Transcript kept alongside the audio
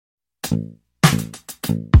You're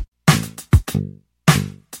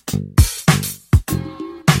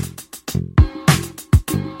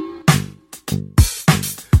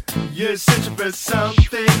searching for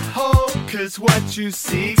something whole, cause what you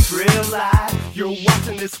seek's real life. You're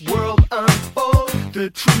watching this world unfold, the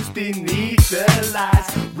truth beneath the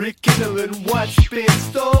lies. Rekindling what's been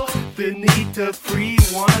stole, the need to free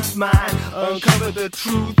one's mind. Uncover the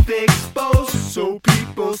truth exposed, so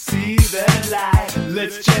people see the light.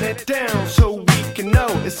 Let's chant it down so we can know.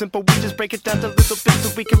 It's simple, we just break it down to little bits so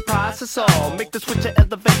we can process all. Make the switch to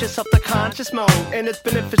elevate yourself to conscious mode. And it's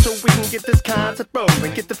beneficial, we can get this concept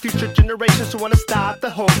rolling. Get the future generations who wanna stop the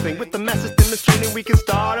whole thing. With the message demonstrating, we can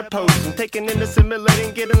start opposing. Taking in,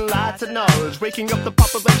 assimilating, getting lots of knowledge. Waking up the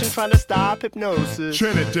population, trying to stop hypnosis.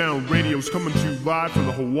 Chant It Down Radio's coming to you live from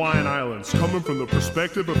the Hawaiian Islands. Coming from the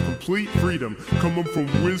perspective of complete freedom. Coming from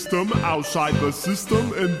wisdom outside the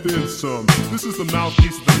system and then some. This is the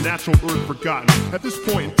mouthpiece of the natural earth forgotten. At this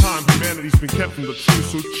point in time, humanity's been kept from the truth,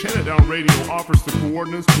 so Chant It Down Radio offers the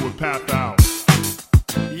coordinates to a path out.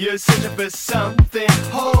 You're searching for something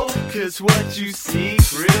whole, cause what you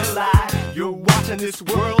seek's real life. You're watching this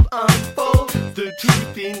world unfold, the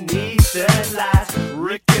truth beneath the lies.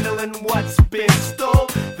 Rekindling what's been stole,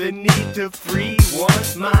 the need to free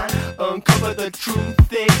one's mind. Uncover the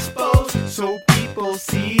truth exposed, so people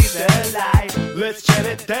see the light. Let's chant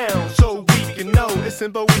it down so we can know. It's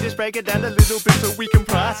simple, we just break it down a little bit so we can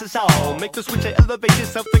process all. Make the switch to elevate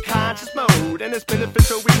yourself to conscious mode. And it's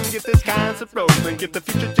beneficial, we can get this concept rolling. Get the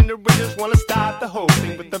future generations wanna stop the whole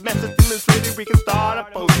thing. With the message demonstrated, we can start a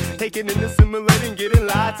post. Taking in, assimilating, getting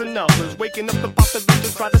lots of knowledge. Waking up the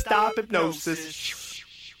population, try to stop hypnosis.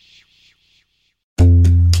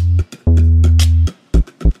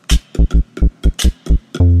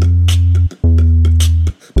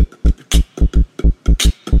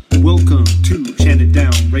 Welcome to Chant It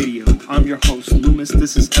Down Radio. I'm your host, Loomis.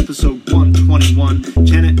 This is episode 121.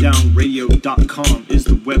 ChantItDownRadio.com is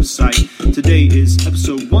the website. Today is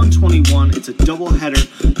episode 121. It's a double header.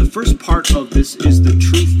 The first part of this is the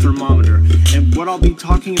truth thermometer. And what I'll be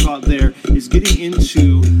talking about there is getting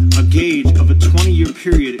into a gauge of a 20-year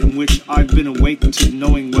period in which I've been awake to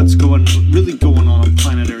knowing what's really going on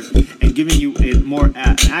planet Earth, and giving you a more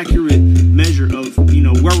accurate measure of,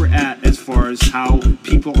 where we're at as far as how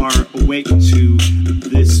people are awake to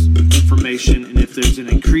this information, and if there's an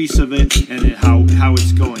increase of it, and how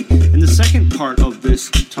it's going. And the second part of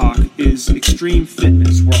this talk is extreme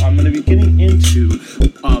fitness, where I'm going to be getting into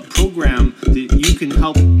a program that you can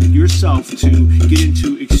help yourself to get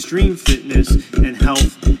into extreme fitness and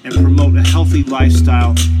health and promote a healthy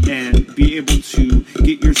lifestyle and be able to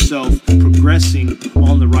get yourself progressing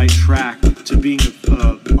on the right track to being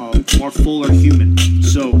a more fuller human.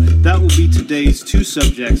 So that will be today's two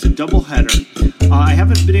subjects, a double header. I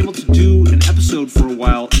haven't been able to do an episode for a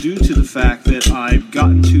while due to the fact that I've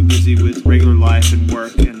gotten too busy with regular life and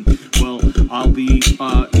work, and I'll be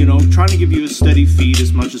trying to give you a steady feed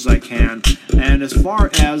as much as I can. And as far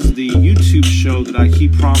as the YouTube show that I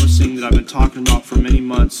keep promising, that I've been talking about for many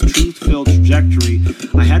months, Truth-Filled Trajectory,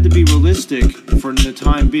 I had to be realistic for the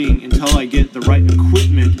time being until I get the right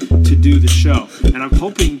equipment to do the show. And I'm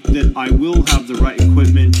hoping that I will have the right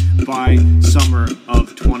equipment by summer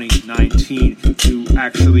of 2019 to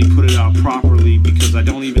actually put it out properly, because I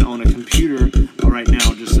don't even own a computer right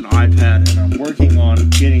now, just an iPad, and I'm working on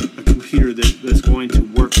getting a computer that's going to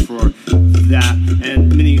work for that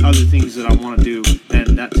and many other things that I want to do,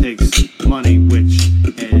 and that takes money, which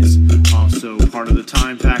is also part of the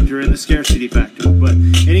time factor and the scarcity factor. But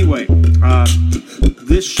anyway,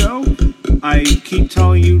 this show, I keep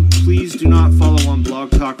telling you, please do not follow on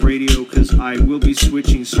Blog Talk Radio, because I will be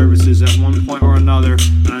switching services at one point or another,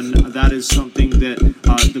 and that is something that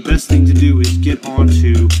the best thing to do is get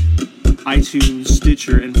onto iTunes,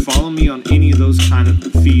 Stitcher, and follow me on any of those kind of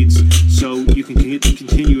feeds so you can get the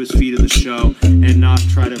continuous feed of the show and not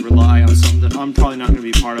try to rely on something that I'm probably not going to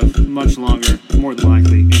be part of much longer, more than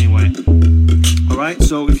likely, anyway. Alright,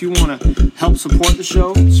 so if you want to help support the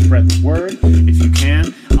show, spread the word. If you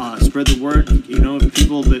can, spread the word. If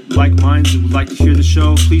people that like minds that would like to hear the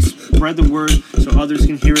show, please spread the word so others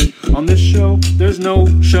can hear it. On this show, there's no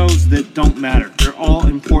shows that don't matter. They're all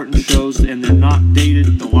important shows, and they're not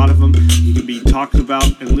dated. A lot of them you can be talked about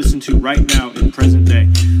and listened to right now in present day.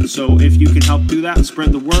 So if you can help do that,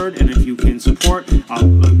 spread the word, and if you can support, I'll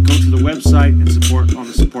go to the website and support on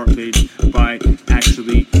the support page by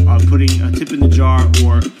actually putting a tip in the jar,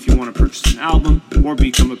 or if you want to purchase an album or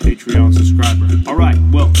become a Patreon subscriber. Alright,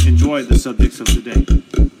 well, enjoy the subjects of the day.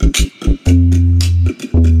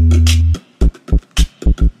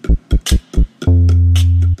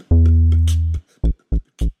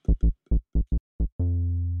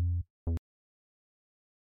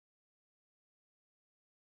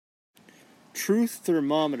 truth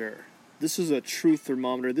thermometer. This is a truth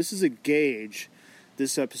thermometer. This is a gauge,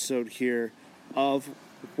 this episode here, of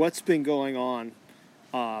what's been going on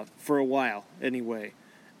for a while anyway.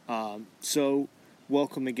 So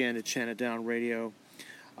welcome again to Chant It Down Radio.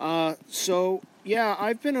 I've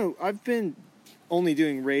been only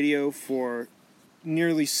doing radio for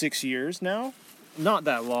nearly 6 years now. Not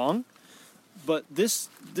that long. But this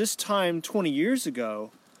time 20 years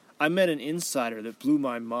ago, I met an insider that blew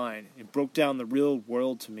my mind. It broke down the real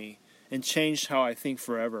world to me and changed how I think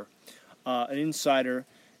forever. An insider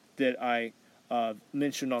that I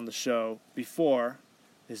mentioned on the show before,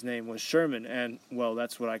 his name was Sherman, and, well,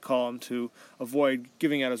 that's what I call him to avoid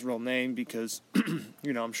giving out his real name because,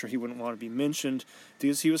 I'm sure he wouldn't want to be mentioned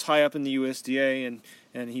because he was high up in the USDA,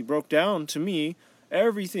 and he broke down to me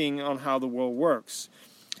everything on how the world works.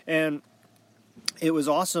 And it was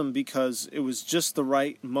awesome because it was just the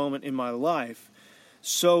right moment in my life.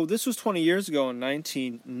 So this was 20 years ago in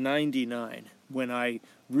 1999 when I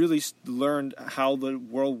really learned how the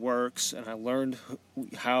world works, and I learned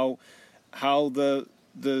how the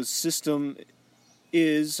system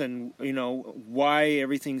is, and why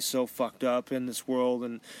everything's so fucked up in this world.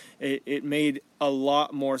 And it made a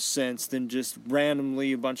lot more sense than just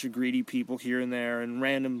randomly a bunch of greedy people here and there, and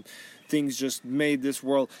random things just made this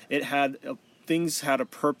world. Things had a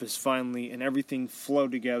purpose finally, and everything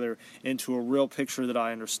flowed together into a real picture that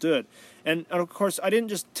I understood. And of course, I didn't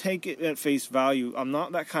just take it at face value. I'm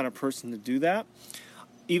not that kind of person to do that,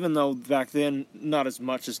 even though back then, not as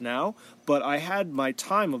much as now. But I had my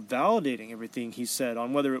time of validating everything he said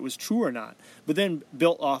on whether it was true or not. But then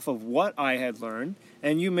built off of what I had learned,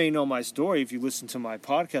 and you may know my story if you listen to my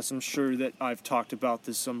podcast. I'm sure that I've talked about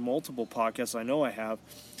this on multiple podcasts. I know I have.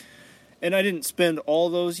 And I didn't spend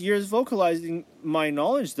all those years vocalizing my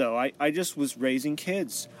knowledge, though. I just was raising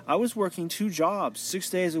kids. I was working 2 jobs, 6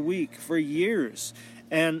 days a week for years,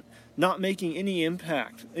 and not making any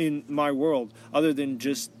impact in my world other than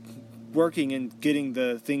just working and getting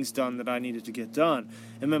the things done that I needed to get done.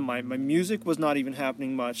 And then my music was not even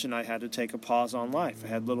happening much, and I had to take a pause on life. I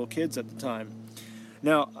had little kids at the time.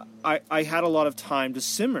 Now, I had a lot of time to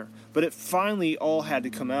simmer, but it finally all had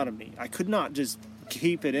to come out of me. I could not just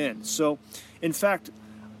keep it in. So, in fact,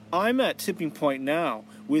 I'm at tipping point now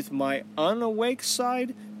with my unawake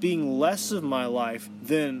side being less of my life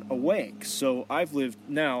than awake. So I've lived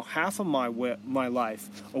now half of my life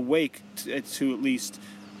awake to at least,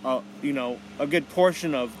 a good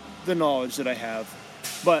portion of the knowledge that I have.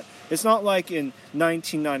 But it's not like in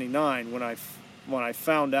 1999 when I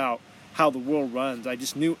found out how the world runs. I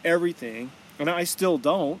just knew everything, and I still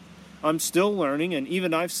don't. I'm still learning, and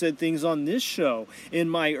even I've said things on this show in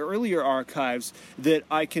my earlier archives that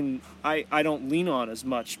I don't lean on as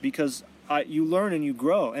much because you learn and you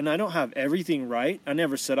grow, and I don't have everything right. I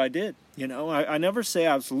never said I did. I never say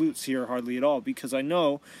absolutes here hardly at all because I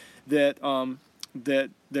know that that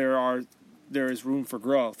there is room for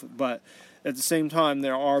growth, but at the same time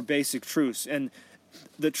there are basic truths, and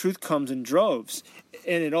the truth comes in droves,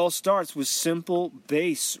 and it all starts with simple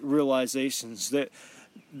base realizations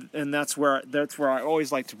and that's where I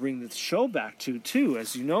always like to bring the show back to too.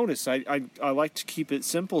 As you notice, I like to keep it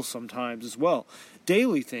simple sometimes as well.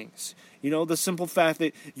 Daily things, the simple fact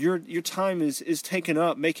that your time is taken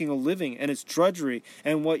up making a living, and it's drudgery,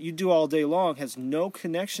 and what you do all day long has no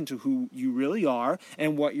connection to who you really are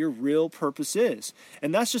and what your real purpose is.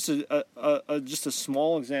 And that's just a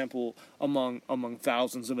small example among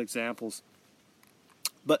thousands of examples.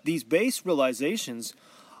 But these base realizations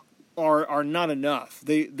are not enough.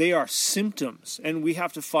 They are symptoms, and we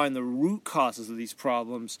have to find the root causes of these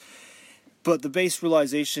problems. But the base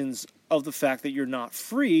realizations of the fact that you're not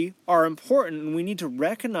free are important, and we need to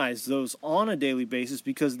recognize those on a daily basis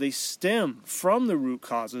because they stem from the root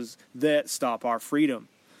causes that stop our freedom.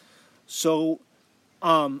 So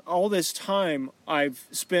all this time I've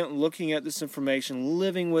spent looking at this information,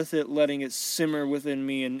 living with it, letting it simmer within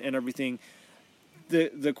me and everything.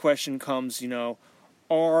 The question comes,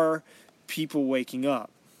 are people waking up?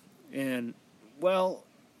 And, well,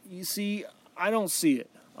 you see, I don't see it.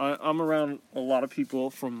 I'm around a lot of people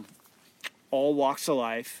from all walks of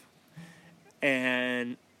life,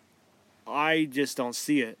 and I just don't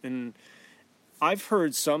see it. And I've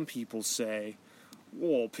heard some people say,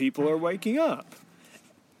 well, people are waking up.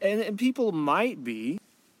 And people might be,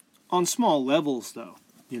 on small levels, though,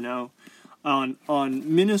 on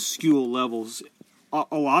minuscule levels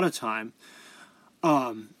a lot of time.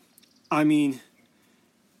 I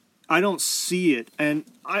don't see it, and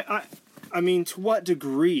to what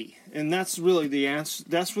degree? And that's really the answer.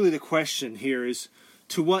 That's really the question here: is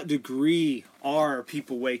to what degree are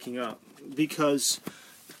people waking up? Because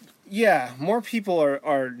yeah, more people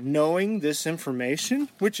are knowing this information,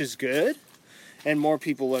 which is good, and more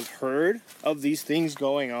people have heard of these things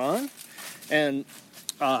going on. And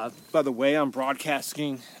by the way, I'm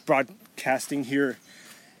broadcasting here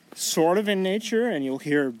sort of in nature, and you'll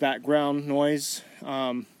hear background noise.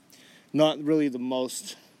 Not really the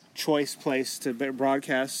most choice place to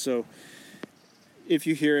broadcast, so if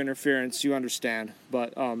you hear interference, you understand.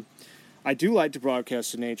 But I do like to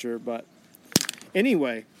broadcast in nature, but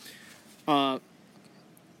anyway,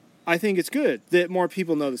 I think it's good that more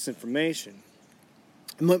people know this information.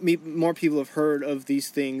 More people have heard of these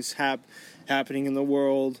things happening in the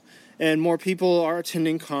world, and more people are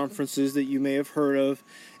attending conferences that you may have heard of.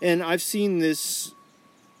 And I've seen this,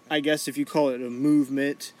 I guess if you call it a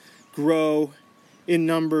movement, grow in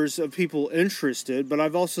numbers of people interested, but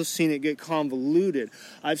I've also seen it get convoluted.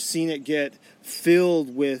 I've seen it get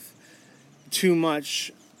filled with too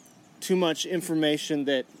much information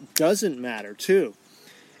that doesn't matter too.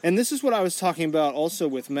 And this is what I was talking about also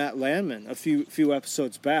with Matt Landman a few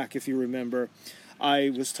episodes back. If you remember, I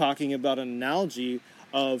was talking about an analogy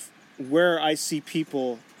of where I see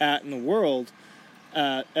people at in the world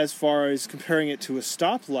as far as comparing it to a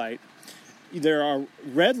stoplight. There are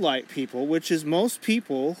red light people, which is most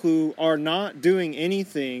people who are not doing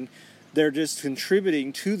anything. They're just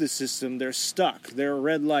contributing to the system. They're stuck. They're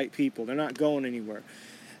red light people. They're not going anywhere.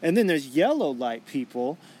 And then there's yellow light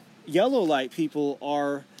people. Yellow light people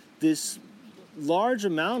are this large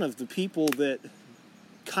amount of the people that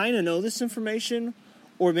kind of know this information,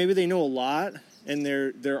 or maybe they know a lot, and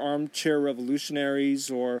they're armchair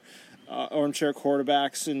revolutionaries or armchair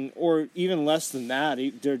quarterbacks, or even less than that.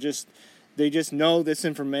 They just know this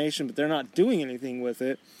information, but they're not doing anything with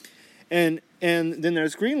it. And then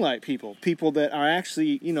there's green light people that are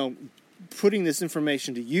actually, putting this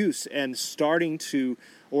information to use and starting to,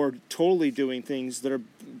 or totally doing things that are,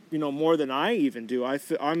 more than I even do.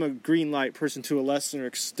 I'm a green light person to a lesser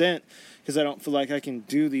extent because I don't feel like I can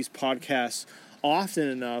do these podcasts often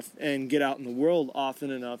enough and get out in the world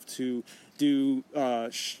often enough to do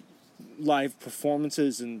live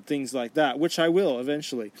performances and things like that, which I will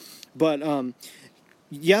eventually. But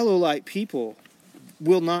yellow light people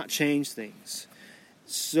will not change things.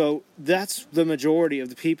 So that's the majority of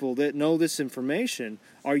the people that know this information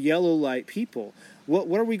are yellow light people.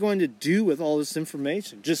 What are we going to do with all this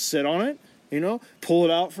information? Just sit on it? Pull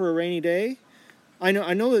it out for a rainy day? I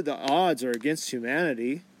know that the odds are against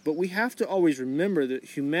humanity, but we have to always remember that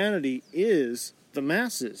humanity is the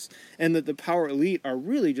masses, and that the power elite are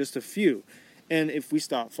really just a few. And if we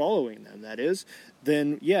stop following them, that is,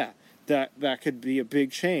 then yeah, that could be a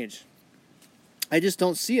big change. I just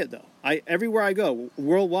don't see it though. Everywhere I go,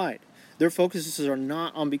 worldwide, their focuses are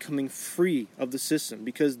not on becoming free of the system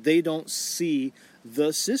because they don't see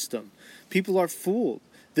the system. People are fooled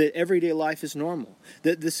that everyday life is normal,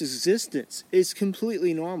 that this existence is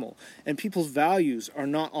completely normal, and people's values are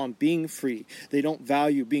not on being free. They don't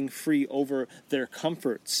value being free over their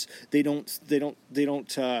comforts. They would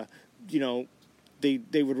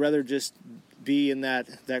rather just be in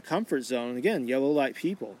that comfort zone. Again, yellow light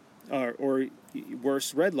people, or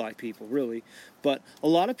worse, red light people, really. But a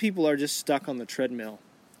lot of people are just stuck on the treadmill,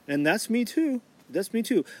 and that's me too.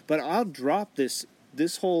 But I'll drop this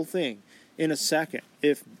whole thing in a second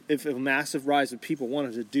if a massive rise of people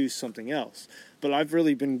wanted to do something else. But I've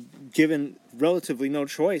really been given relatively no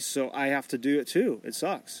choice, so I have to do it too. It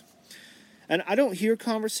sucks. And I don't hear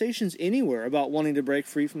conversations anywhere about wanting to break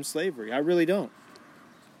free from slavery. I really don't.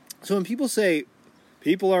 So when people say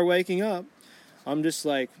people are waking up, I'm just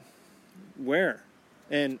like, where?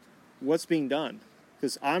 And what's being done?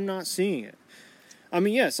 Because I'm not seeing it. I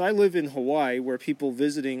mean, yes, I live in Hawaii where people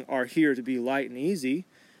visiting are here to be light and easy.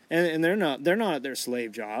 And they're not at their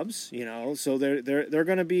slave jobs, so they're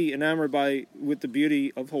going to be enamored with the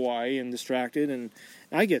beauty of Hawaii and distracted, and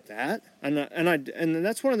I get that, and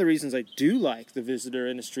that's one of the reasons I do like the visitor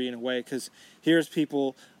industry in a way, because here's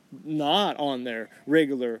people not on their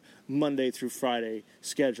regular Monday through Friday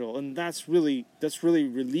schedule, and that's really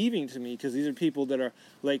relieving to me, because these are people that are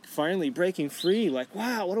like finally breaking free, like,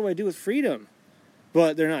 wow, what do I do with freedom?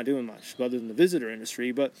 But they're not doing much other than the visitor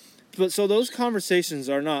industry. But so those conversations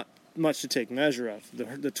are not much to take measure of,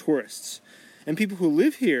 the tourists. And people who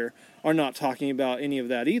live here are not talking about any of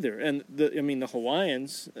that either. And the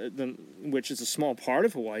Hawaiians, which is a small part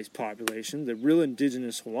of Hawaii's population, the real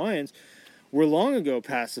indigenous Hawaiians, were long ago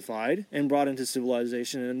pacified and brought into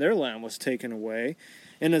civilization, and their land was taken away.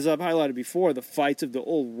 And as I've highlighted before, the fights of the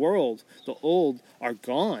old world, the old are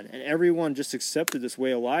gone, and everyone just accepted this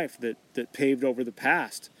way of life that paved over the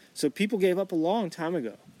past. So people gave up a long time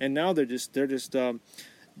ago, and now they're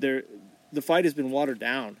the fight has been watered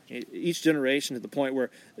down each generation to the point where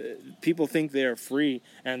people think they are free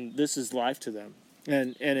and this is life to them,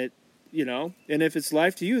 and it, and if it's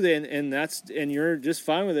life to you, then and you're just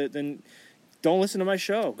fine with it, then don't listen to my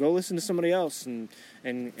show. Go listen to somebody else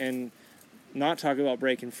and not talk about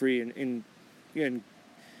breaking free and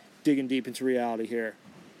digging deep into reality here.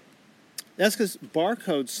 That's because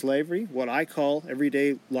barcode slavery, what I call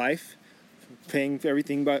everyday life, paying for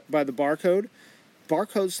everything by the barcode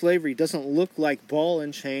slavery doesn't look like ball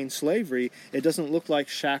and chain slavery. It doesn't look like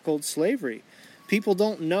shackled slavery. People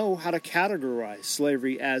don't know how to categorize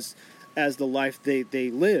slavery as the life they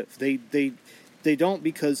live. They don't,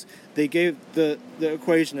 because they gave the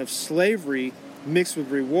equation of slavery mixed with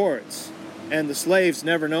rewards, and the slaves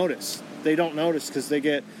never notice. They don't notice because they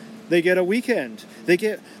get a weekend. They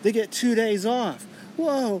get 2 days off.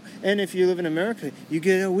 Whoa! And if you live in America, you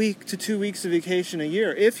get a week to 2 weeks of vacation a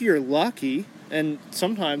year, if you're lucky, and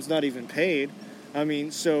sometimes not even paid. I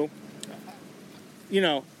mean, so,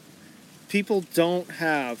 people don't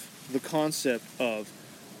have the concept of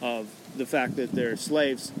the fact that they're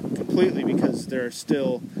slaves completely, because they're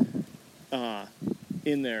still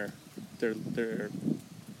in their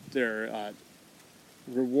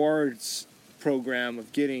rewards program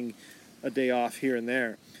of getting a day off here and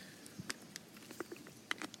there.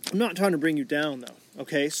 I'm not trying to bring you down, though.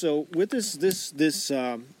 Okay, so with this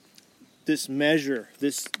measure,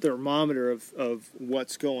 this thermometer of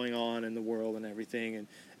what's going on in the world and everything, and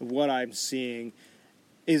what I'm seeing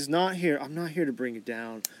is not here. I'm not here to bring it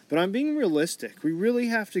down, but I'm being realistic. We really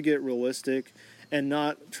have to get realistic and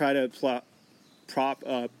not try to prop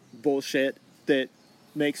up bullshit that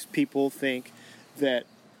makes people think that,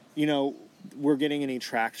 we're getting any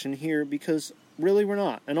traction here, because really we're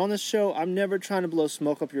not. And on this show, I'm never trying to blow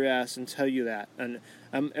smoke up your ass and tell you that. And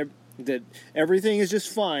that everything is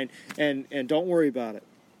just fine, and don't worry about it.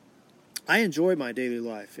 I enjoy my daily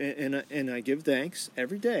life, and I give thanks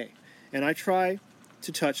every day, and I try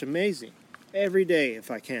to touch amazing every day if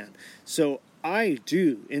I can. So I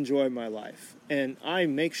do enjoy my life, and I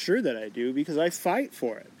make sure that I do, because I fight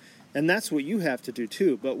for it, and that's what you have to do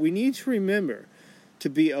too. But we need to remember to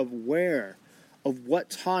be aware of what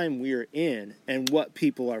time we're in and what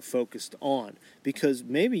people are focused on, because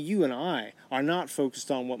maybe you and I are not focused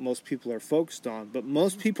on what most people are focused on, but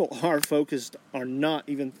most people are not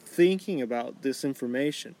even thinking about this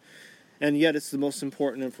information, and yet it's the most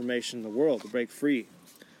important information in the world to break free.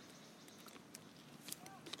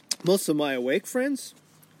 Most of my awake friends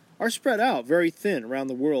are spread out very thin around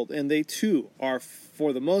the world, and they too are,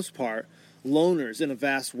 for the most part, loners in a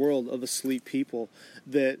vast world of asleep people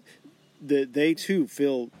that they too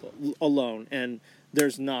feel alone, and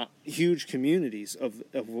there's not huge communities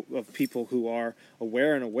of people who are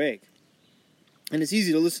aware and awake. And it's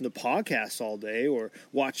easy to listen to podcasts all day or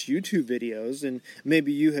watch YouTube videos, and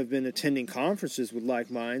maybe you have been attending conferences with like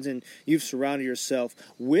minds, and you've surrounded yourself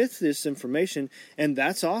with this information, and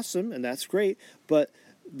that's awesome and that's great. But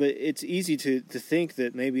it's easy to think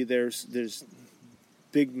that maybe there's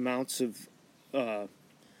big amounts of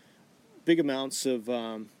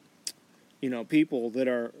people that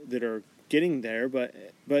are getting there, but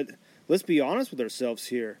let's be honest with ourselves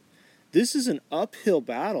here. This is an uphill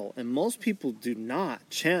battle, and most people do not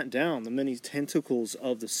chant down the many tentacles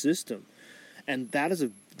of the system, and that is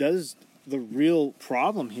the real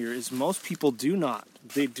problem here. Is most people do not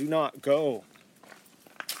go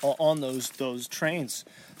on those trains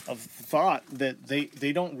of thought, that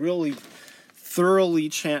they don't really thoroughly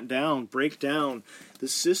break down the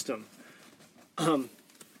system.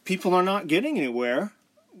 People are not getting anywhere.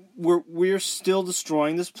 We're still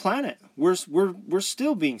destroying this planet. We're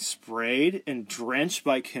still being sprayed and drenched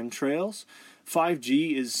by chemtrails.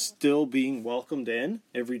 5G is still being welcomed in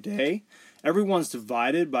every day. Everyone's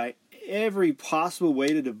divided by every possible way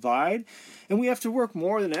to divide, and we have to work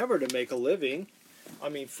more than ever to make a living. I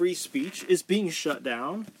mean, free speech is being shut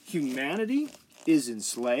down. Humanity is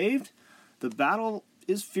enslaved. The battle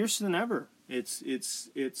is fiercer than ever. It's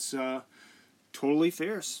totally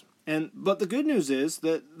fierce. But the good news is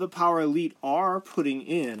that the power elite are putting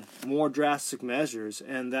in more drastic measures,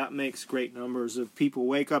 and that makes great numbers of people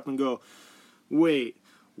wake up and go, wait,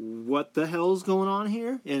 what the hell is going on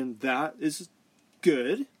here? And that is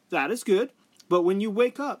good. That is good. But when you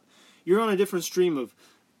wake up, you're on a different stream of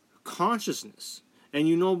consciousness, and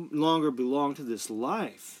you no longer belong to this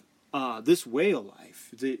life, this way of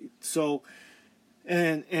life.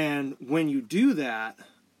 And when you do that,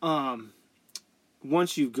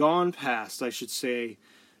 once you've gone past, I should say,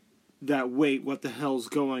 that wait, what the hell's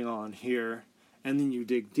going on here, and then you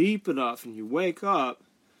dig deep enough and you wake up,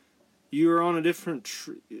 you're on a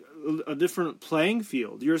different playing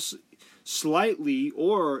field. slightly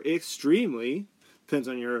or extremely, depends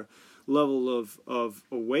on your level of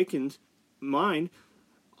awakened mind,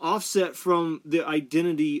 offset from the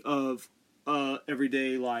identity of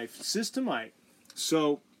everyday life systemite.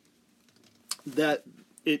 So that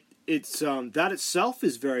that itself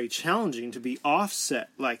is very challenging to be offset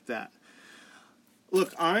like that.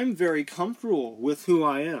 Look, I'm very comfortable with who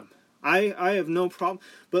I am. I have no problem.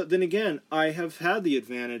 But then again, I have had the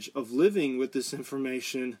advantage of living with this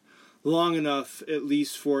information long enough, at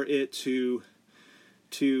least for it to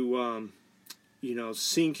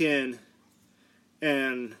sink in.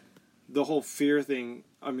 And the whole fear thing,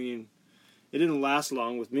 I mean, it didn't last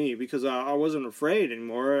long with me because I wasn't afraid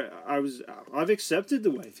anymore. I've accepted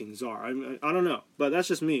the way things are. I don't know, but that's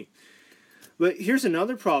just me. But here's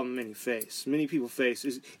another problem many people face,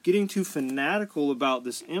 is getting too fanatical about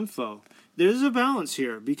this info. There's a balance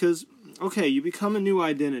here because, okay, you become a new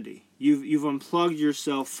identity. You've unplugged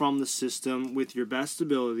yourself from the system with your best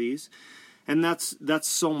abilities, and that's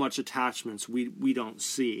so much attachments we don't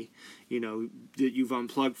see, that you've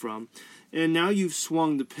unplugged from. And now you've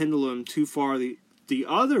swung the pendulum too far the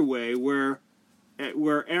other way where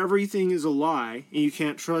everything is a lie and you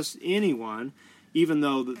can't trust anyone, even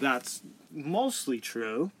though that's mostly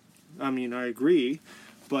true. I mean, I agree,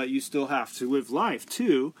 but you still have to live life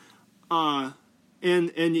too. And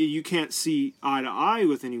you can't see eye to eye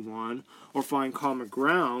with anyone or find common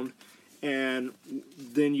ground, and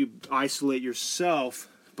then you isolate yourself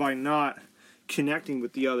by not connecting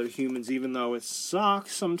with the other humans, even though it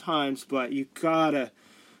sucks sometimes, but you gotta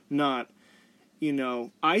not,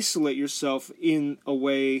 isolate yourself in a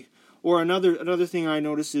way. Or another thing I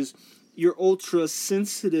notice is you're ultra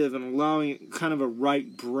sensitive and allowing kind of a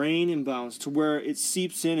right brain imbalance to where it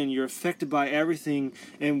seeps in and you're affected by everything,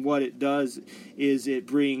 and what it does is it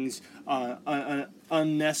brings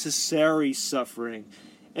unnecessary suffering.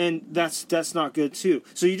 And that's not good too.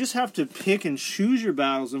 So you just have to pick and choose your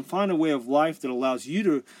battles and find a way of life that allows you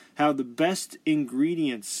to have the best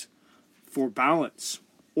ingredients for balance,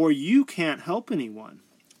 or you can't help anyone.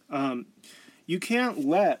 You can't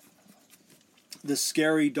let the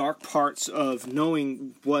scary, dark parts of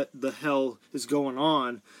knowing what the hell is going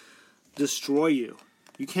on destroy you.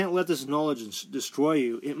 You can't let this knowledge destroy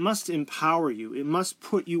you. It must empower you. It must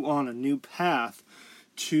put you on a new path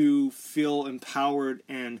to feel empowered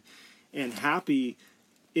and happy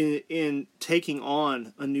in taking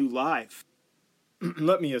on a new life.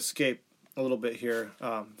 Let me escape a little bit here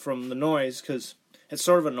from the noise, because it's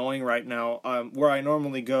sort of annoying right now. Where I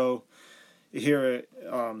normally go here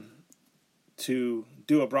to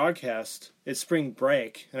do a broadcast, it's spring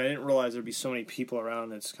break, and I didn't realize there'd be so many people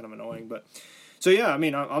around. It's kind of annoying, but so yeah, I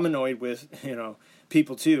mean, I'm annoyed with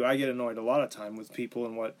people too. I get annoyed a lot of time with people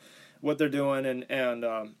and what they're doing, and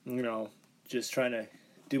just trying to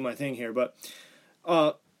do my thing here. But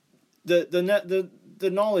the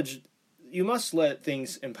knowledge, you must let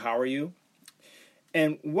things empower you.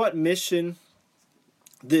 And what mission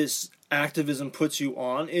this activism puts you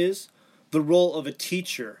on is the role of a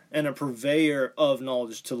teacher and a purveyor of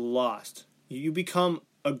knowledge to the lost. You become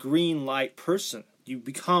a green light person. You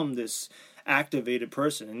become this activated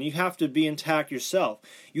person, and you have to be intact yourself.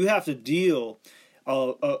 You have to deal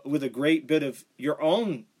with a great bit of your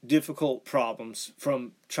own difficult problems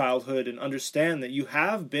from childhood and understand that you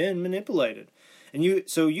have been manipulated. And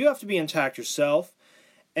so you have to be intact yourself,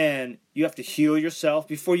 and you have to heal yourself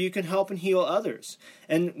before you can help and heal others.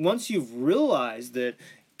 And once you've realized that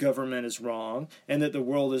government is wrong and that the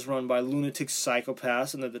world is run by lunatic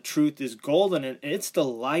psychopaths and that the truth is golden and it's the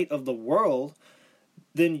light of the world,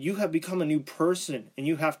 then you have become a new person, and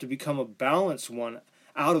you have to become a balanced one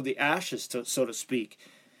out of the ashes, so to speak.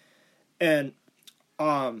 And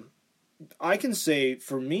I can say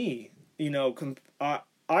for me,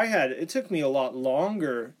 it took me a lot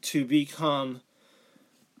longer to become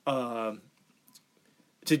to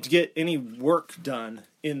get any work done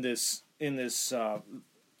in this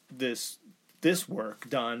work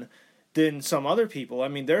done than some other people. I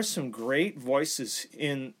mean, there's some great voices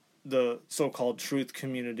in the so-called truth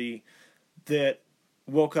community that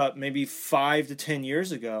woke up maybe 5 to 10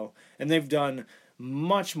 years ago, and they've done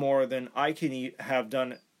much more than I can have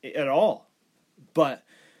done at all. But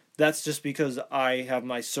that's just because I have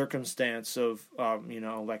my circumstance of,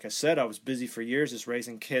 like I said, I was busy for years just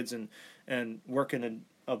raising kids and working in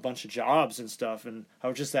a bunch of jobs and stuff, and I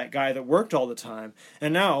was just that guy that worked all the time.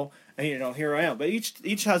 And now, here I am. But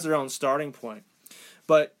each has their own starting point.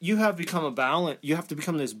 But you have to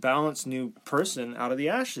become this balanced new person out of the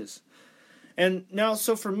ashes. And now,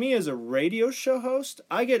 so for me as a radio show host,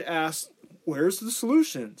 I get asked, where's the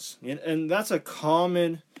solutions? And that's a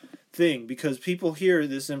common thing, because people hear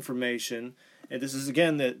this information, and this is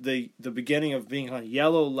again the beginning of being a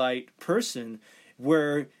yellow light person,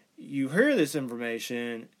 where you hear this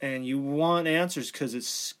information and you want answers because it's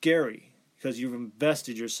scary, because you've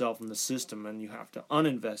invested yourself in the system and you have to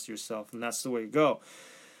uninvest yourself, and that's the way to go.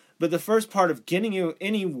 But the first part of getting you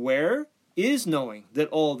anywhere is knowing that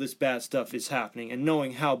all this bad stuff is happening and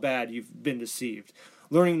knowing how bad you've been deceived.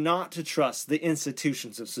 Learning not to trust the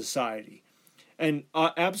institutions of society. And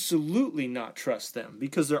absolutely not trust them,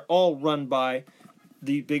 because they're all run by,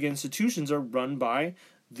 the big institutions are run by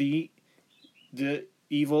the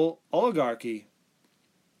evil oligarchy.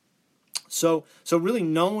 So really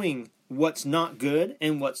knowing what's not good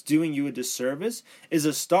and what's doing you a disservice is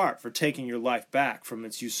a start for taking your life back from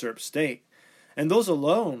its usurped state. And those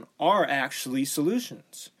alone are actually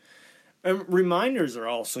solutions. And reminders are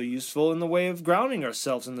also useful in the way of grounding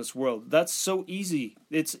ourselves in this world. That's so easy.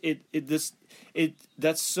 It's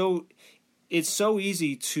so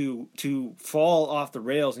easy to fall off the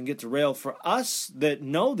rails and get derailed. For us that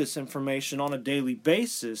know this information on a daily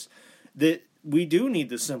basis, that we do need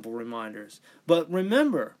the simple reminders. But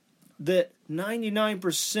remember that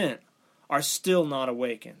 99% are still not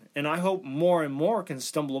awakened. And I hope more and more can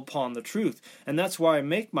stumble upon the truth. And that's why I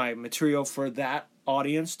make my material for that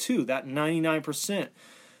audience too, that 99%.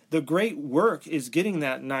 The great work is getting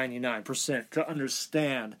that 99% to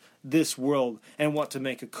understand this world and what to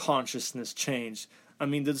make a consciousness change. I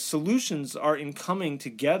mean, the solutions are in coming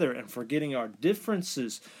together and forgetting our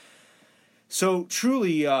differences. So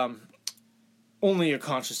truly, only a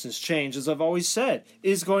consciousness change, as I've always said,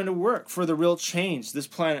 is going to work for the real change this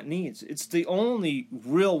planet needs. It's the only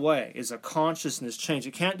real way, is a consciousness change.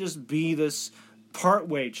 It can't just be this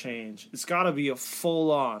part-way change. It's got to be a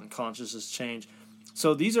full-on consciousness change.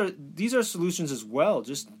 So these are solutions as well.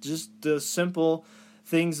 Just the simple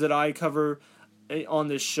things that I cover on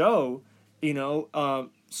this show,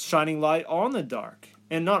 shining light on the dark.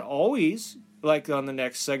 And not always, like on the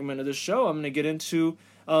next segment of the show, I'm going to get into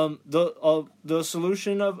the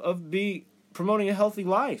solution of promoting a healthy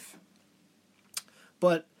life.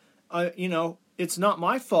 But it's not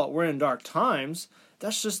my fault we're in dark times.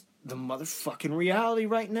 That's just the motherfucking reality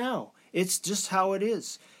right now. It's just how it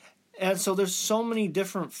is. And so there's so many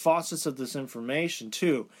different facets of this information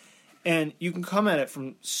too. And you can come at it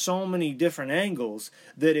from so many different angles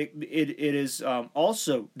that it is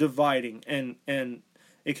also dividing, and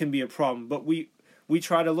it can be a problem. But we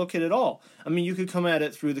try to look at it all. I mean, you could come at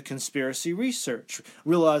it through the conspiracy research,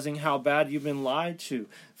 realizing how bad you've been lied to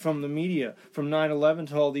from the media, from 9/11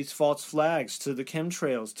 to all these false flags, to the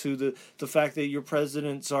chemtrails, to the fact that your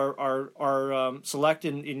presidents are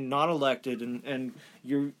selected and not elected, and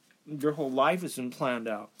your whole life has been planned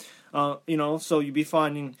out. So you'd be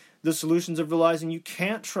finding the solutions of realizing you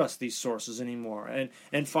can't trust these sources anymore,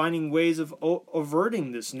 and finding ways of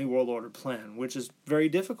averting this New World Order plan, which is very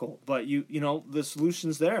difficult, but the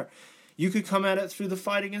solution's there. You could come at it through the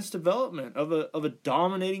fight against development of a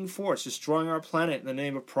dominating force, destroying our planet in the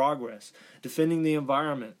name of progress, defending the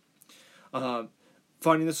environment,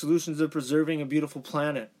 finding the solutions of preserving a beautiful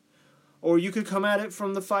planet. Or you could come at it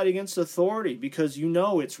from the fight against authority, because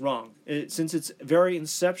it's wrong. Since its very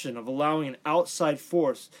inception of allowing an outside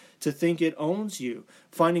force to think it owns you,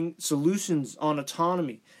 finding solutions on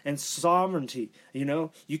autonomy and sovereignty,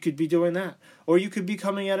 you could be doing that. Or you could be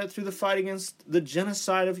coming at it through the fight against the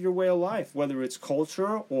genocide of your way of life, whether it's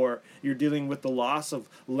culture, or you're dealing with the loss of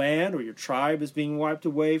land, or your tribe is being wiped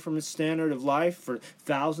away from its standard of life for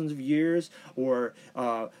thousands of years, or,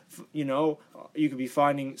 you could be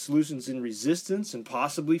finding solutions in resistance and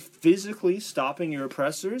possibly physically stopping your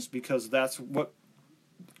oppressors, because that's what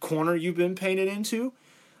corner you've been painted into.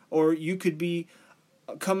 Or you could be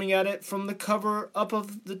coming at it from the cover up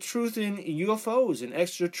of the truth in UFOs and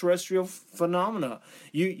extraterrestrial phenomena.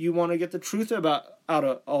 You want to get the truth about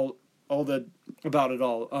it all,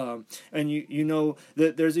 and you know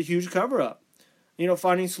that there's a huge cover up.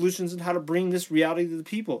 Finding solutions on how to bring this reality to the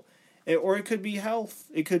people. Or it could be health.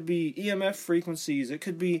 It could be EMF frequencies. It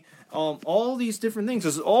could be all these different things.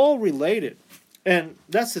 It's all related. And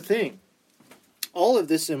that's the thing. All of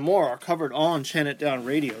this and more are covered on Chant It Down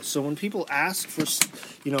Radio. So when people ask for,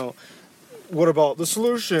 what about the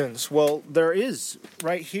solutions? Well, there is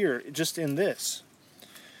right here, just in this.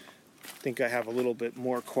 I think I have a little bit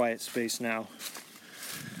more quiet space now.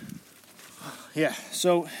 Yeah,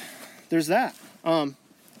 so there's that.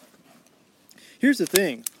 Here's the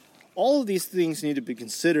thing. All of these things need to be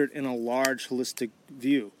considered in a large, holistic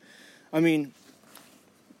view. I mean,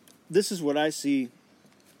 this is what I see,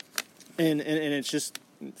 and it's just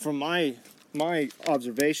from my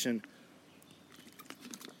observation.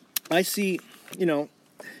 I see,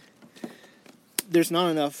 there's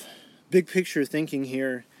not enough big picture thinking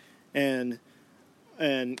here and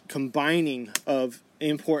combining of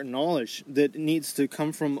important knowledge that needs to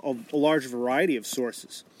come from a large variety of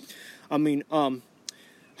sources. I mean,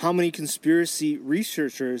 how many conspiracy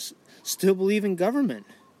researchers still believe in government?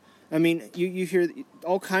 I mean, you hear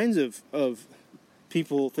all kinds of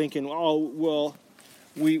people thinking, oh, well,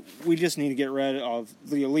 we just need to get rid of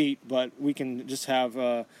the elite, but we can just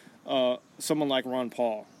have someone like Ron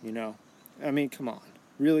Paul, you know? I mean, come on,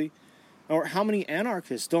 really? Or how many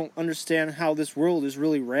anarchists don't understand how this world is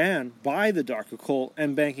really ran by the dark occult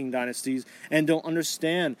and banking dynasties, and don't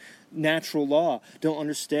understand natural law, don't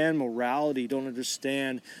understand morality, don't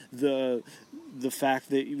understand the fact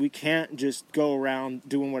that we can't just go around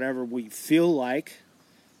doing whatever we feel like.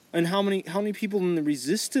 And how many people in the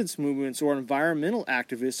resistance movements or environmental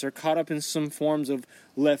activists are caught up in some forms of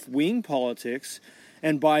left-wing politics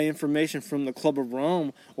and buy information from the Club of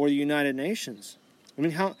Rome or the United Nations? I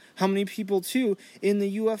mean, how many people, too, in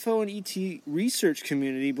the UFO and ET research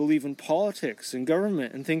community believe in politics and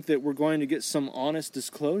government and think that we're going to get some honest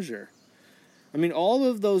disclosure? I mean, all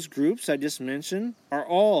of those groups I just mentioned are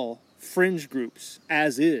all fringe groups,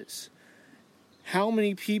 as is. How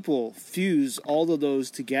many people fuse all of those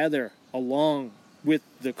together along with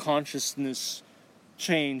the consciousness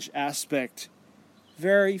change aspect?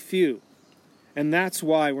 Very few. And that's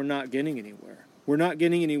why we're not getting anywhere. We're not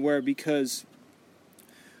getting anywhere because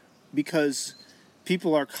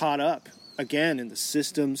people are caught up, again, in the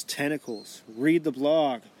system's tentacles. Read the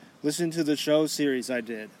blog. Listen to the show series I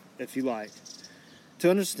did, if you like. To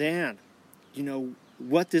understand, you know,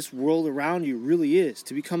 what this world around you really is.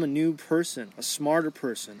 To become a new person, a smarter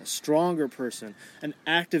person, a stronger person, an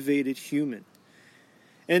activated human.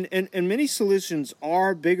 And many solutions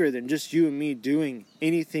are bigger than just you and me doing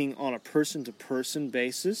anything on a person-to-person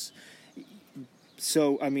basis.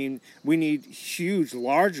 So, I mean, we need huge,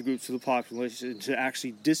 large groups of the population to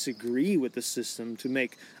actually disagree with the system to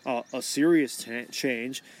make a serious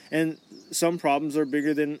change. And some problems are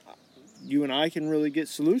bigger than you and I can really get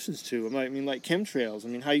solutions to. I mean, like chemtrails. I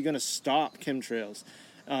mean, how are you going to stop chemtrails?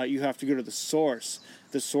 You have to go to the source.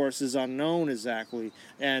 The source is unknown exactly.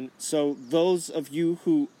 And so those of you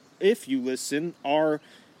who, if you listen, are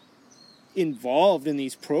involved in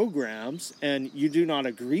these programs and you do not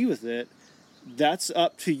agree with it, that's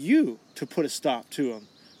up to you to put a stop to them.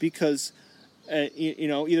 Because, you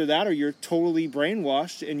know, either that or you're totally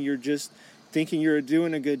brainwashed and you're just thinking you're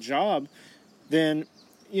doing a good job, then,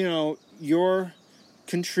 you know, you're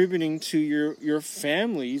contributing to your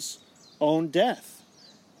family's own death.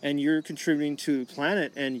 And you're contributing to the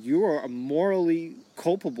planet, and you are morally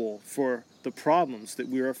culpable for the problems that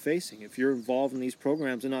we are facing if you're involved in these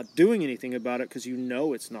programs and not doing anything about it because you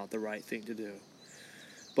know it's not the right thing to do.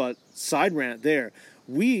 But side rant there,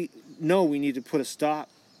 we know we need to put a stop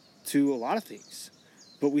to a lot of things,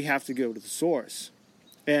 but we have to go to the source.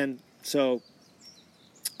 And so,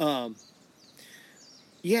 so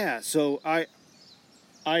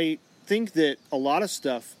I think that a lot of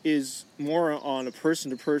stuff is more on a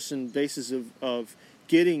person-to-person basis of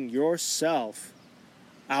getting yourself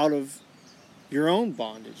out of your own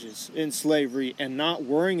bondages in slavery and not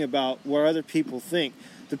worrying about what other people think.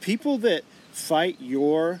 The people that fight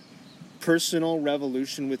your personal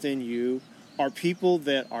revolution within you are people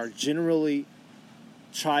that are generally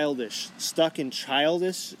childish, stuck in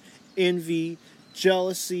childish envy,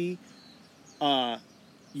 jealousy.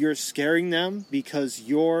 You're scaring them because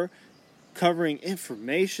you're covering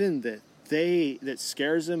information that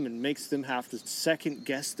scares them and makes them have to second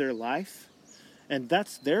guess their life. And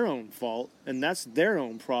that's their own fault, and that's their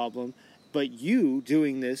own problem. But you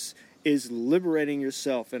doing this is liberating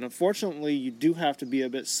yourself. And unfortunately, you do have to be a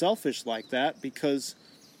bit selfish like that because,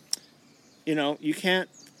 you know, you can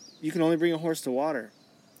only bring a horse to water.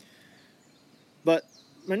 But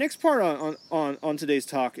my next part on today's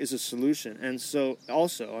talk is a solution. And so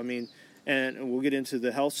also, I mean, and we'll get into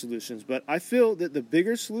the health solutions, but I feel that the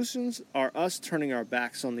bigger solutions are us turning our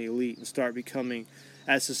backs on the elite and start becoming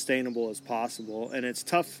as sustainable as possible. And it's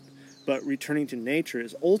tough, but returning to nature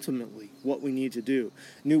is ultimately what we need to do.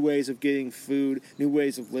 New ways of getting food, new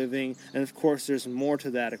ways of living, and of course there's more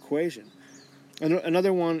to that equation.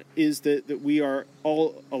 Another one is that we are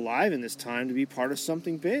all alive in this time to be part of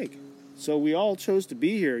something big. So we all chose to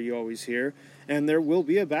be here, you always hear, and there will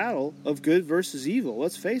be a battle of good versus evil.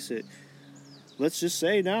 Let's face it. Let's just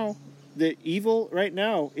say now that evil right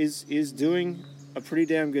now is doing a pretty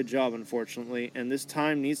damn good job, unfortunately, and this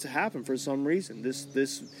time needs to happen for some reason.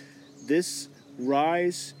 This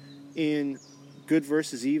rise in good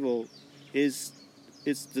versus evil it's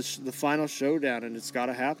the final showdown, and it's got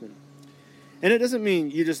to happen. And it doesn't mean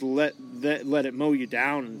you just let let it mow you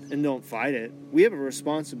down and don't fight it. We have a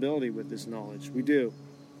responsibility with this knowledge. We do.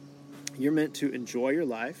 You're meant to enjoy your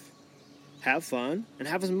life, have fun, and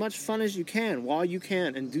have as much fun as you can while you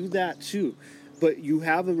can, and do that too. But you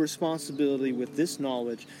have a responsibility with this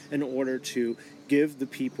knowledge in order to give the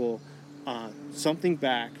people something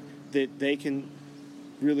back that they can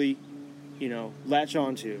really, latch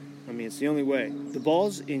onto. I mean, it's the only way. The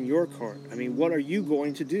ball's in your court. I mean, what are you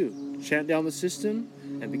going to do? Chant down the system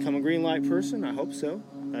and become a green light person? I hope so.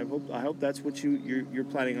 I hope that's what you're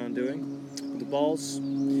planning on doing. The ball's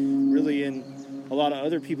really in a lot of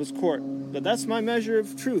other people's court. But that's my measure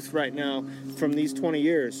of truth right now from these 20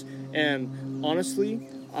 years. And honestly,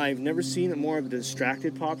 I've never seen more of a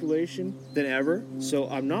distracted population than ever. So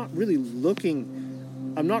I'm not really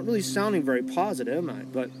sounding very positive, am I?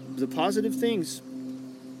 But the positive things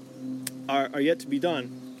are yet to be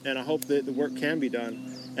done. And I hope that the work can be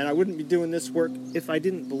done. And I wouldn't be doing this work if I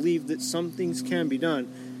didn't believe that some things can be done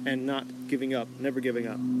and not giving up, never giving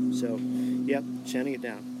up. So, yep, chanting it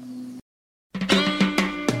down.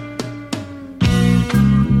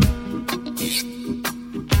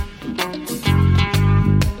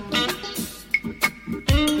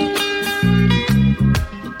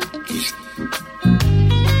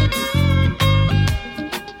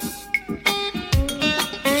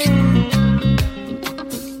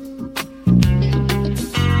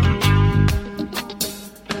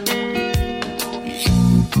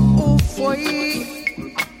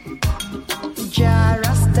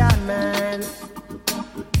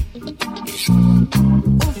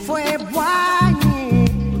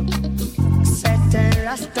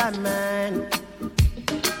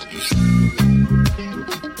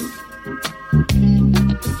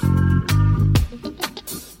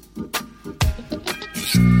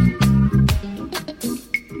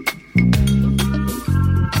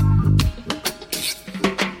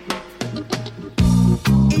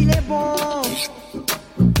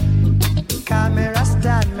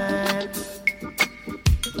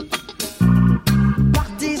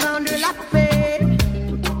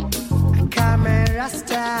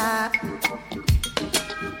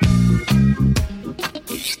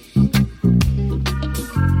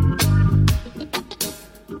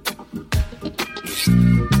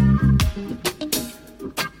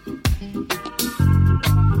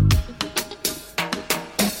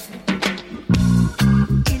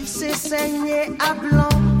 À blanc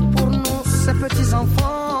pour nous, ces petits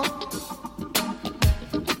enfants.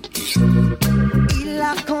 Il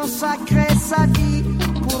a consacré sa vie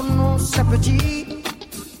pour nous, ces petits.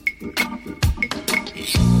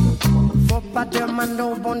 Faut pas demander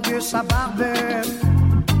au bon Dieu sa barbe.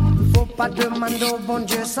 Faut pas demander au bon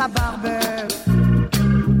Dieu sa barbe.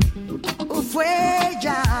 Où fue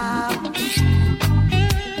ya?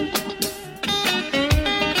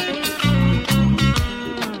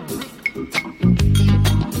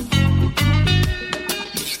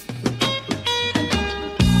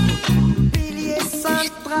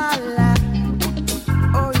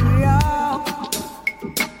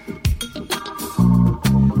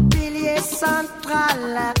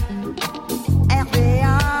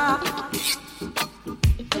 RDA,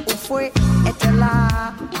 où fue était là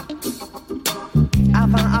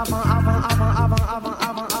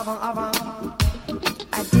avant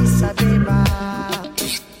Addis Abeba.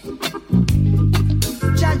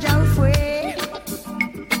 Jaja où fue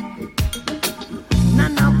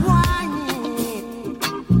Nana Boigny.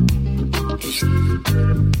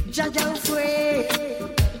 Jaja où fue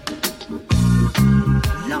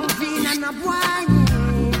l'envie Nana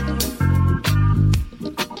Boigny.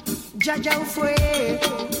 Jaja où fue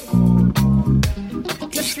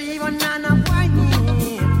que suivo Nana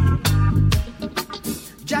Boigny.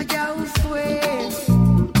 Jaja où fue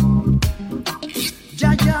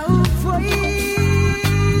Jaja où fue.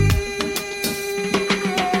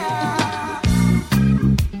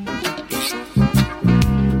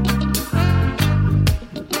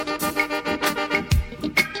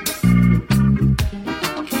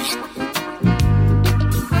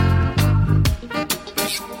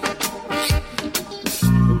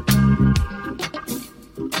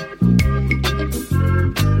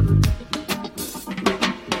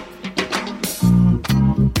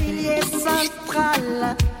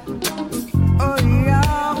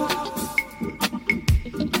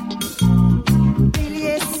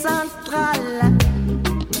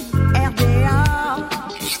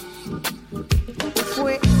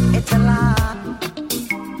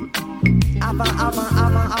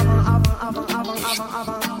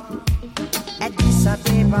 Addis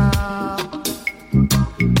Abeba.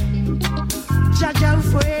 Jaja où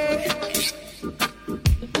fue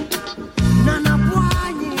Nana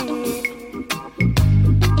Boigny.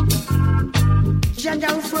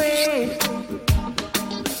 fouet.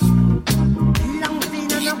 Lang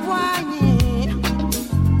fina na poignée.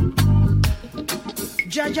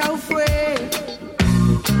 Jaja ou fouet.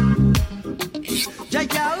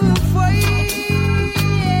 Jaja ou fouet.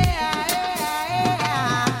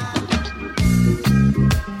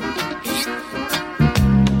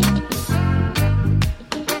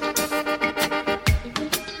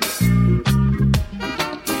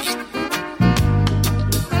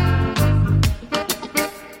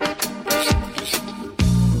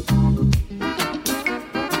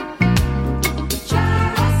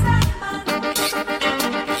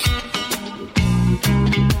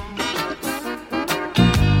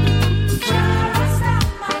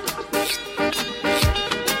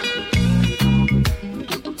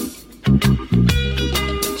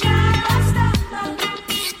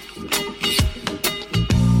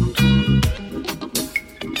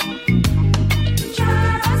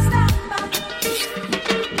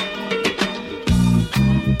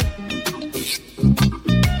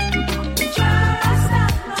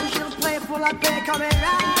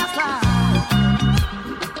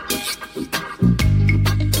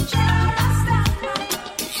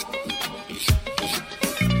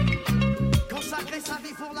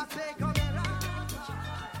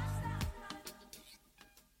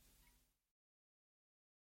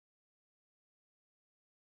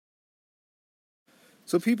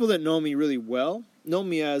 So people that know me really well know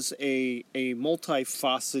me as a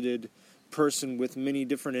multifaceted person with many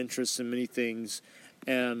different interests and many things.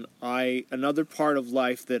 And another part of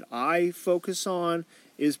life that I focus on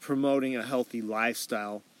is promoting a healthy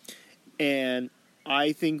lifestyle. And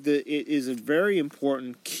I think that it is a very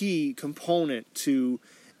important key component to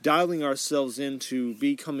dialing ourselves into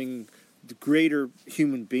becoming greater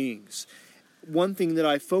human beings. One thing that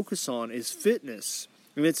I focus on is fitness.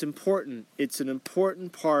 And it's important. It's an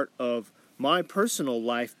important part of my personal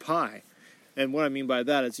life pie. And what I mean by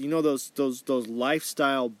that is, you know, those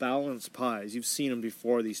lifestyle balance pies. You've seen them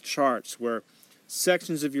before, these charts where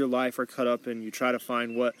sections of your life are cut up and you try to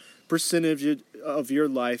find what percentage of your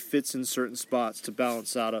life fits in certain spots to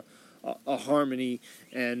balance out a harmony.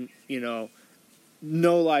 And, you know,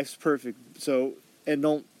 no life's perfect. So, and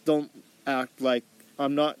don't act like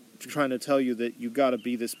I'm not trying to tell you that you got to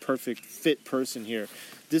be this perfect fit person here.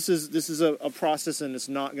 This is a process, and it's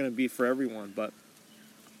not going to be for everyone. But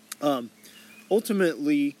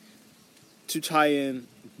ultimately, to tie in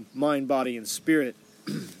mind, body, and spirit,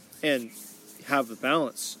 and have the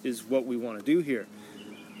balance is what we want to do here.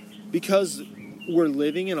 Because we're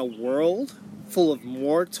living in a world full of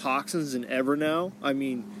more toxins than ever now. I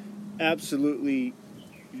mean, absolutely.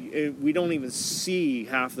 We don't even see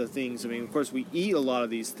half the things. I mean, of course, we eat a lot of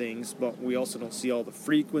these things, but we also don't see all the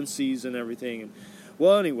frequencies and everything. And,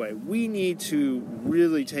 well, anyway, we need to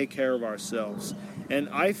really take care of ourselves. And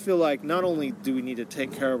I feel like not only do we need to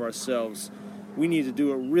take care of ourselves, we need to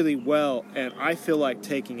do it really well, and I feel like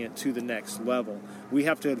taking it to the next level. We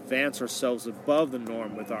have to advance ourselves above the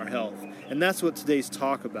norm with our health. And that's what today's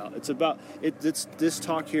talk about. This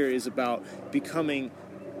talk here is about becoming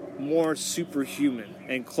more superhuman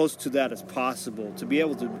and close to that as possible to be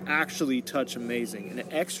able to actually touch amazing. And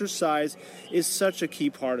exercise is such a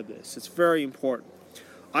key part of this. It's very important.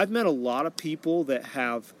 I've met a lot of people that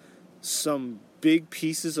have some big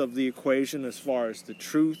pieces of the equation as far as the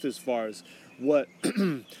truth, as far as what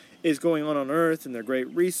is going on Earth, and their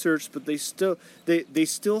great research, but they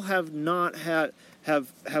still have not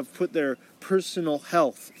have put their personal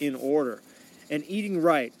health in order. And eating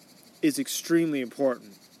right is extremely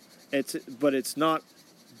important. But it's not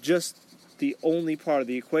just the only part of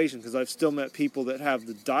the equation, because I've still met people that have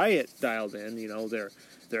the diet dialed in, you know,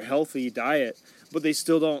 their healthy diet, but they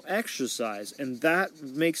still don't exercise, and that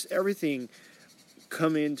makes everything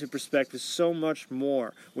come into perspective so much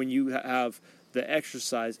more when you have the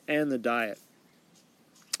exercise and the diet.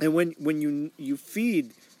 And when you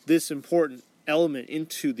feed this important element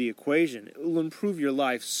into the equation, it will improve your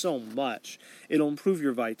life so much. It'll improve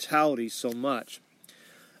your vitality so much.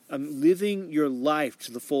 Living your life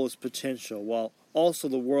to the fullest potential while also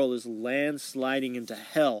the world is landsliding into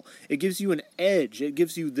hell. It gives you an edge. It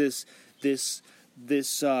gives you this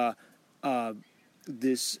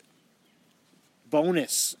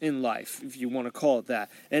bonus in life, if you want to call it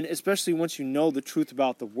that. And especially once you know the truth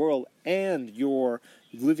about the world and you're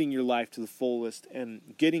living your life to the fullest and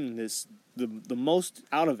getting the most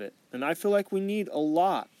out of it. And I feel like we need a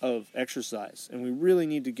lot of exercise, and we really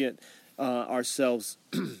need to get ourselves,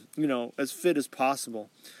 as fit as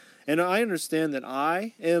possible. And I understand that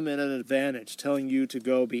I am at an advantage telling you to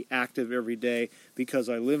go be active every day because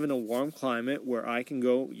I live in a warm climate where I can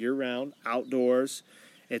go year-round outdoors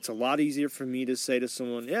It's a lot easier for me to say to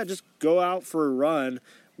someone, yeah, just go out for a run,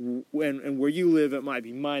 and where you live it might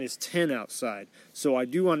be minus 10 outside. So I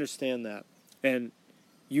do understand that. And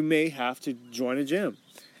you may have to join a gym.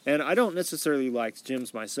 And I don't necessarily like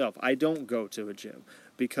gyms myself. I don't go to a gym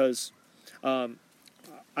because I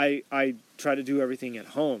try to do everything at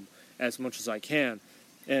home as much as I can.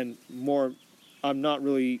 And I'm not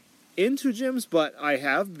really into gyms, but I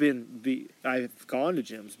have I've gone to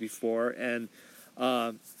gyms before, and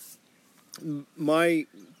my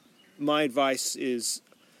advice is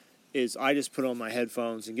I just put on my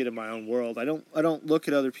headphones and get in my own world. I don't look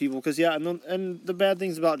at other people because and the bad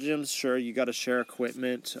things about gyms, sure, you got to share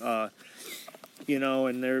equipment, and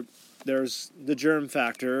there's the germ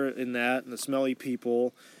factor in that, and the smelly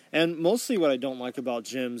people. And mostly what I don't like about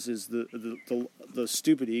gyms is the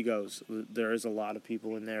stupid egos. There is a lot of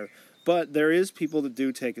people in there. But there is people that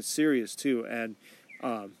do take it serious too, and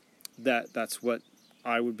that's what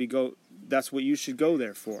that's what you should go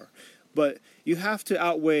there for. But you have to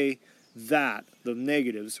outweigh the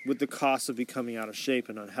negatives, with the cost of becoming out of shape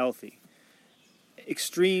and unhealthy.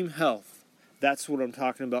 Extreme health, that's what I'm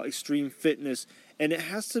talking about, extreme fitness, and it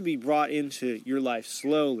has to be brought into your life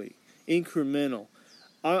slowly, incremental.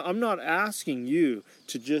 I'm not asking you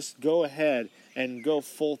to just go ahead and go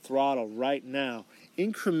full throttle right now.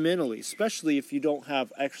 Incrementally, especially if you don't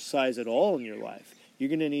have exercise at all in your life. You're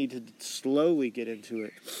going to need to slowly get into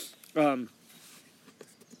it.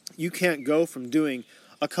 You can't go from doing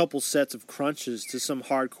a couple sets of crunches to some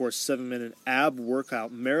hardcore 7-minute ab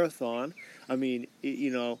workout marathon. I mean,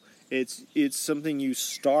 it's something you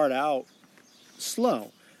start out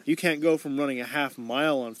slow. You can't go from running a half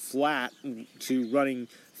mile on flat to running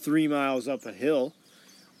 3 miles up a hill,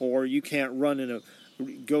 or you can't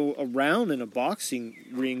go around in a boxing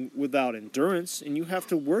ring without endurance, and you have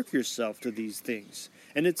to work yourself to these things.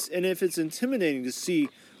 And if it's intimidating to see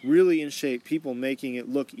really in shape people making it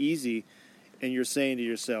look easy, and you're saying to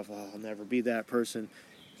yourself, "Oh, I'll never be that person,"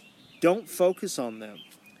 don't focus on them.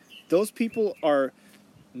 Those people are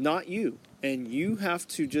not you, and you have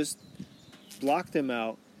to just block them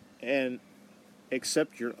out and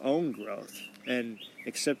accept your own growth and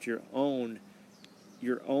accept your own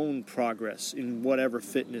progress in whatever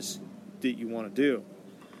fitness that you want to do.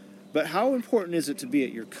 But how important is it to be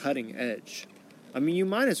at your cutting edge? I mean, you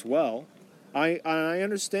might as well. I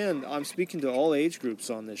understand I'm speaking to all age groups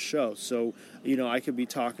on this show, so I could be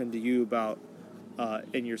talking to you about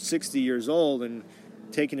and you're 60 years old, and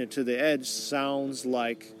taking it to the edge sounds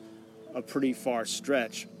like a pretty far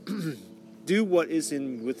stretch. Do what is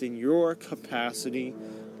within your capacity,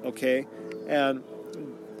 okay? And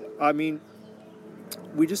I mean,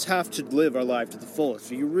 we just have to live our life to the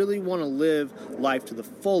fullest. If you really want to live life to the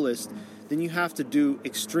fullest, then you have to do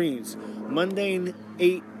extremes. Mundane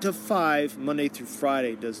 8 to 5, Monday through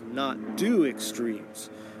Friday, does not do extremes.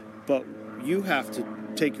 But you have to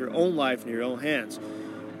take your own life in your own hands.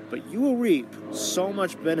 But you will reap so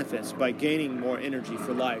much benefits by gaining more energy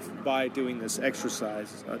for life by doing this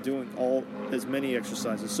exercise, doing as many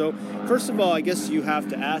exercises. So, first of all, I guess you have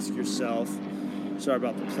to ask yourself, sorry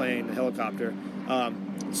about the plane, the helicopter,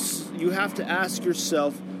 you have to ask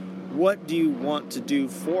yourself, what do you want to do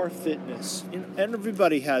for fitness? And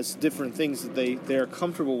everybody has different things that they're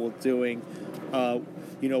comfortable with doing.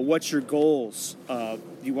 What's your goals? Do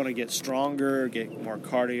you want to get stronger, get more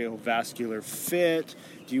cardiovascular fit?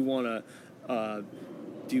 Do you want to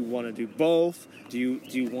do both? Do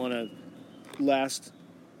you want to last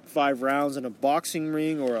 5 rounds in a boxing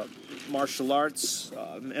ring or a martial arts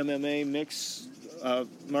MMA mix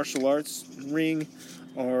martial arts ring?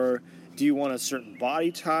 Or do you want a certain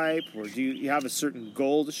body type? Or do you have a certain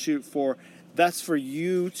goal to shoot for? That's for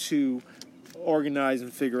you to organize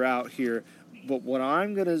and figure out here. But what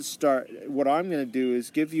I'm going to do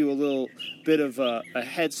is give you a little bit of a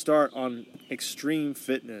head start on extreme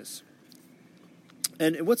fitness.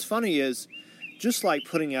 And what's funny is, just like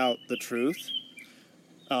putting out the truth,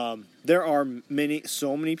 there are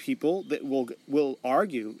so many people that will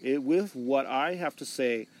argue with what I have to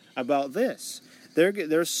say about this.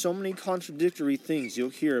 There's so many contradictory things you'll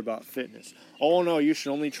hear about fitness. Oh no, you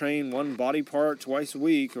should only train one body part twice a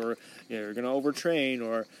week, or you're going to overtrain,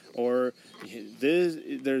 or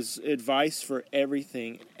there's advice for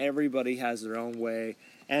everything. Everybody has their own way.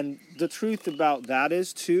 And the truth about that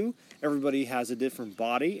is, too, everybody has a different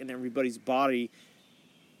body, and everybody's body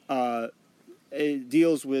it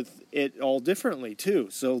deals with it all differently, too.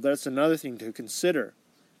 So that's another thing to consider.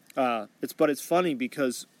 It's funny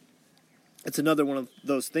because it's another one of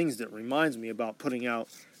those things that reminds me about putting out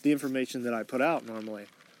the information that I put out normally.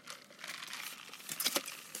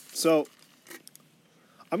 So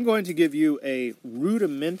I'm going to give you a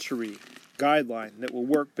rudimentary guideline that will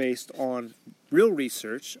work based on real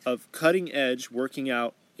research of cutting-edge working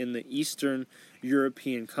out in the Eastern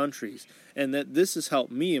European countries, and that this has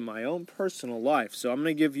helped me in my own personal life. So I'm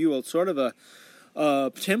going to give you a sort of a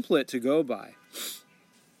template to go by.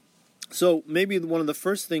 So maybe one of the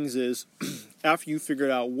first things is, after you figured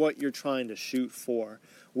out what you're trying to shoot for,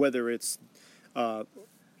 whether it's,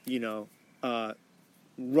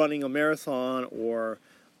 running a marathon or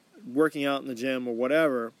working out in the gym or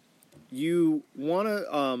whatever, you want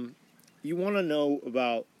to know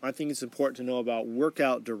about, I think it's important to know about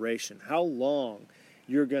workout duration, how long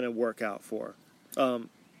you're going to work out for. Some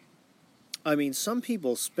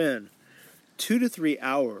people spend 2 to 3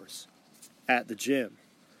 hours at the gym.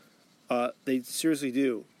 They seriously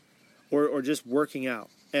do. Or just working out.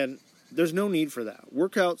 And there's no need for that.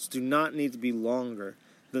 Workouts do not need to be longer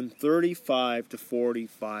than 35 to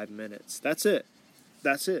 45 minutes. That's it.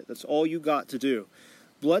 That's all you got to do.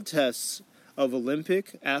 Blood tests of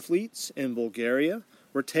Olympic athletes in Bulgaria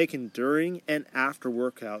were taken during and after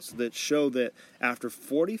workouts that show that after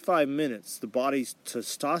 45 minutes, the body's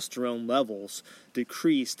testosterone levels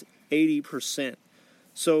decreased 80%.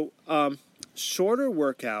 So, shorter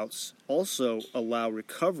workouts also allow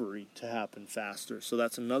recovery to happen faster. So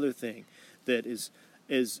that's another thing that is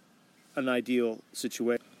an ideal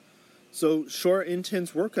situation. So short,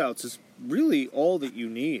 intense workouts is really all that you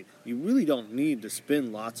need. You really don't need to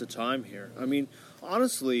spend lots of time here.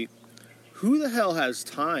 Honestly, who the hell has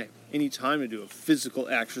any time to do a physical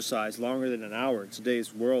exercise longer than an hour in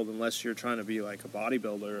today's world, unless you're trying to be like a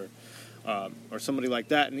bodybuilder or somebody like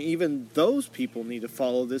that? And even those people need to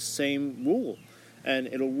follow this same rule, and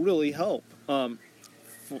it'll really help.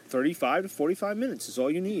 35 to 45 minutes is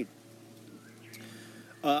all you need.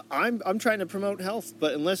 I'm trying to promote health,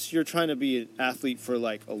 but unless you're trying to be an athlete for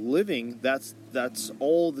like a living, that's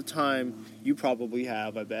all the time you probably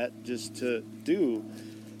have, I bet, just to do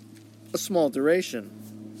a small duration.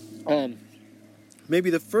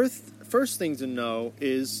 Maybe the first thing to know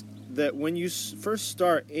is that when you first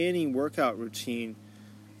start any workout routine,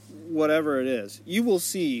 whatever it is, you will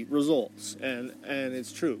see results, and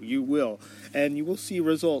it's true, you will, and you will see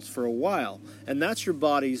results for a while, and that's your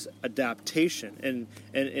body's adaptation, and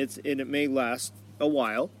it may last a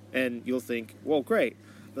while, and you'll think, well, great,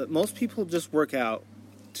 but most people just work out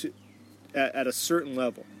at a certain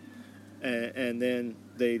level, and then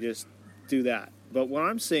they just do that. But what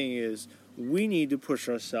I'm saying is, we need to push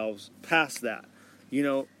ourselves past that,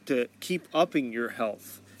 to keep upping your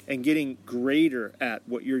health and getting greater at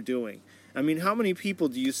what you're doing. How many people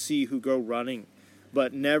do you see who go running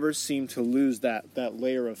but never seem to lose that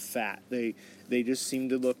layer of fat? They just seem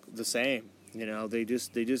to look the same. They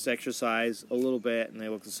just exercise a little bit and they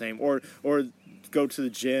look the same. Or go to the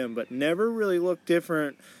gym but never really look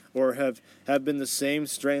different, or have been the same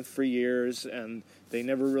strength for years, and they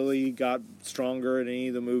never really got stronger at any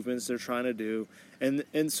of the movements they're trying to do.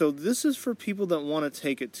 And so this is for people that want to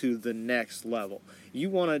take it to the next level. You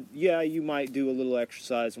might do a little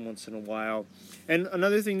exercise once in a while. And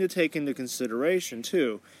another thing to take into consideration,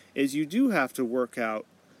 too, is you do have to work out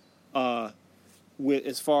with,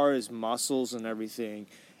 as far as muscles and everything,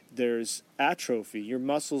 there's atrophy. Your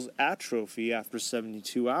muscles atrophy after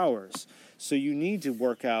 72 hours. So you need to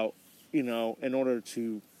work out, in order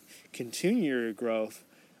to continue your growth,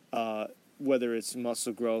 whether it's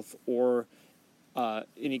muscle growth or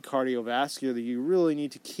any cardiovascular. You really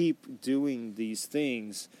need to keep doing these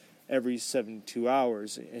things every 72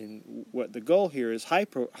 hours. And what the goal here is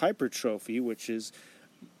hypertrophy, which is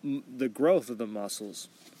the growth of the muscles.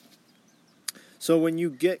 So when you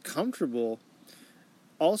get comfortable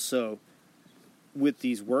also with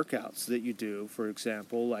these workouts that you do, for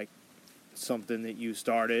example, like something that you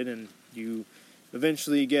started and you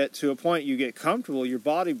eventually get to a point you get comfortable, your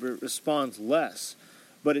body responds less,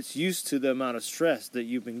 but it's used to the amount of stress that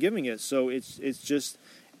you've been giving it, so it's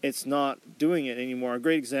not doing it anymore. A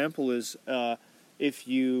great example is if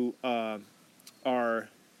you are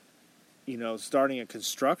starting a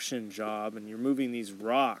construction job and you're moving these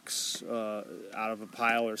rocks out of a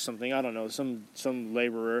pile or something, I don't know, some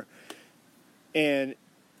laborer, and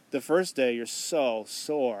the first day you're so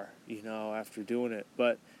sore, after doing it,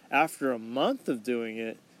 but after a month of doing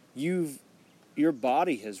it, your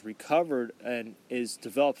body has recovered and is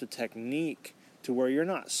developed a technique to where you're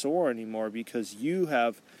not sore anymore because you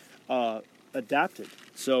have adapted.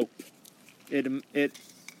 So it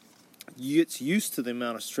gets used to the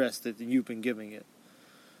amount of stress that you've been giving it.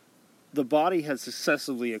 The body has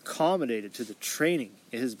successfully accommodated to the training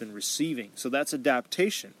it has been receiving. So that's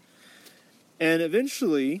adaptation. And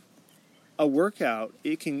eventually, a workout,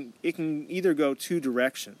 it can either go two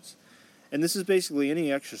directions, and this is basically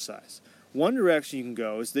any exercise. One direction you can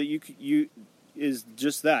go is that you is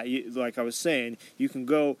just that. Like I was saying, you can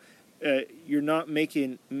go. You're not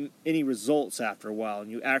making any results after a while, and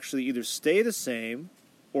you actually either stay the same,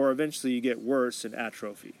 or eventually you get worse and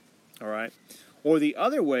atrophy. All right. Or the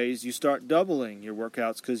other way is you start doubling your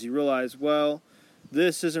workouts because you realize, well,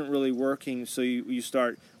 this isn't really working, so you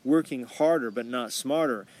start working harder but not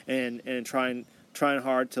smarter, and trying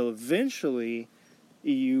hard till eventually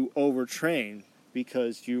you overtrain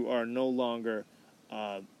because you are no longer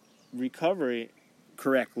recovering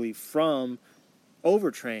correctly from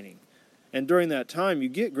overtraining. And during that time, you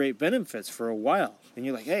get great benefits for a while. And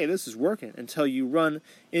you're like, hey, this is working, until you run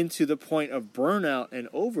into the point of burnout and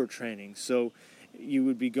overtraining. So you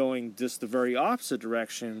would be going just the very opposite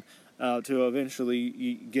direction to eventually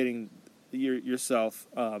getting yourself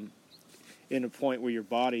in a point where your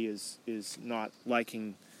body is not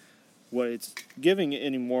liking what it's giving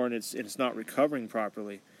anymore, and it's not recovering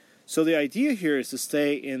properly. So the idea here is to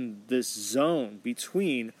stay in this zone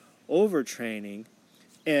between overtraining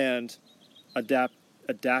and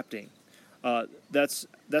adapting.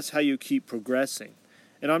 That's how you keep progressing.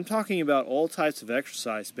 And I'm talking about all types of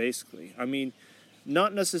exercise, basically. I mean,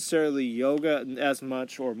 not necessarily yoga as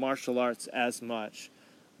much or martial arts as much,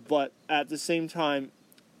 but at the same time,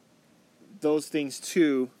 those things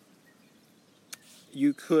too,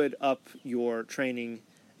 you could up your training,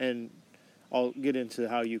 and I'll get into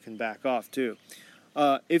how you can back off too.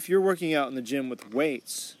 If you're working out in the gym with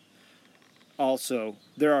weights, also,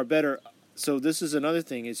 there are better. So this is another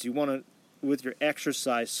thing, is you want to, with your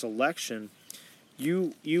exercise selection,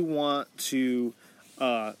 you want to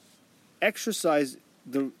exercise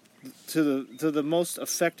to the most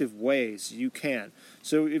effective ways you can.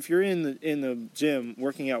 So if you're in the gym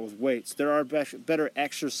working out with weights, there are better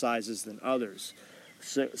exercises than others.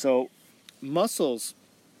 So muscles,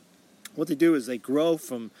 what they do is they grow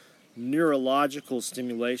from neurological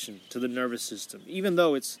stimulation to the nervous system. Even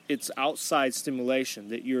though it's outside stimulation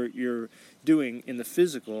that you're doing in the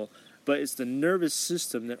physical, but it's the nervous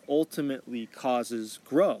system that ultimately causes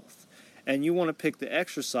growth. And you want to pick the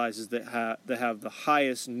exercises that have the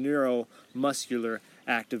highest neuromuscular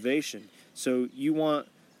activation. So you want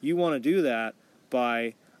to do that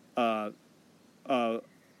by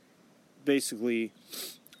basically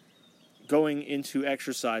going into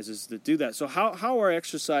exercises that do that. So how are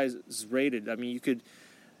exercises rated? I mean,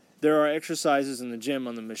 there are exercises in the gym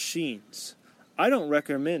on the machines. I don't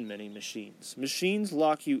recommend many machines. Machines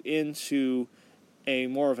lock you into a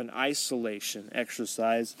more of an isolation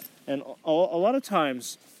exercise, and a lot of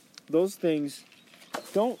times those things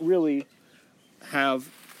don't really have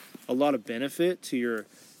a lot of benefit to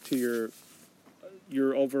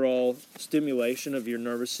your overall stimulation of your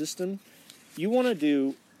nervous system. You want to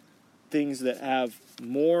do things that have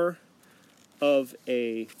more of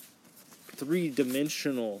a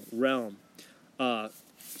three-dimensional realm.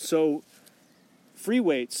 So free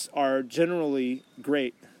weights are generally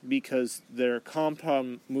great because they're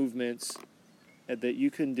compound movements that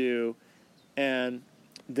you can do, and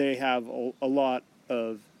they have a lot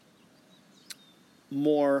of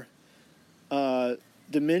more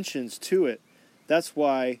dimensions to it. That's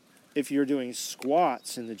why if you're doing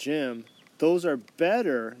squats in the gym, those are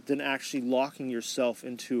better than actually locking yourself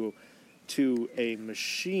into a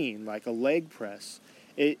machine like a leg press.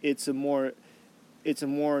 It's a more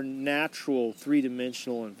natural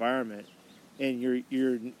three-dimensional environment, and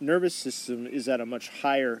your nervous system is at a much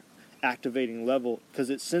higher activating level because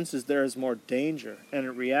it senses there is more danger, and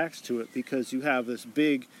it reacts to it because you have this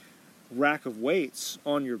big rack of weights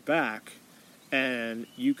on your back, and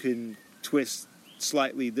you can twist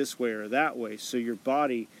slightly this way or that way, so your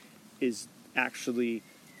body is actually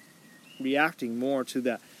reacting more to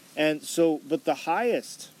that. And so, but the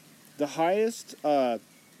highest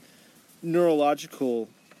neurological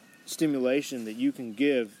stimulation that you can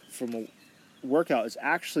give from a workout is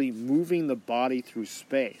actually moving the body through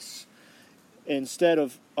space. Instead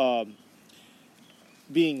of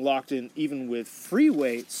being locked in, even with free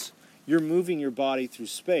weights, you're moving your body through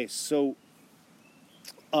space. So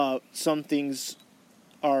some things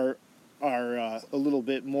are a little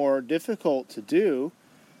bit more difficult to do,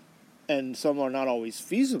 and some are not always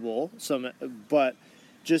feasible. But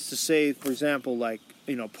just to say, for example, like,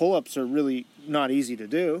 pull-ups are really not easy to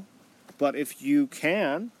do. But if you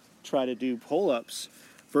can try to do pull-ups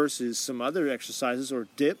versus some other exercises, or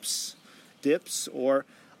dips, or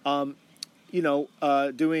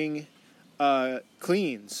doing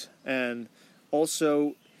cleans, and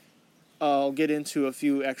also I'll get into a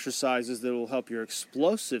few exercises that will help your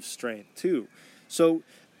explosive strength too. So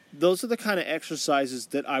those are the kind of exercises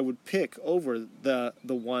that I would pick over the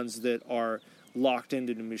ones that are locked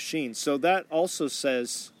into the machine. So that also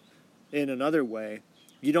says, in another way,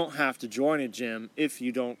 you don't have to join a gym if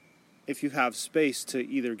you have space to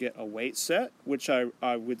either get a weight set, which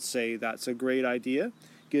I would say that's a great idea,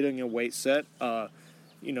 getting a weight set.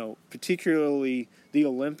 Particularly the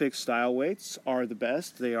Olympic style weights are the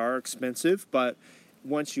best. They are expensive, but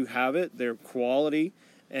once you have it, they're quality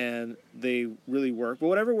and they really work. But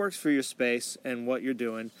whatever works for your space and what you're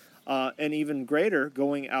doing, and even greater,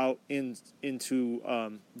 going out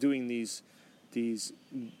into doing these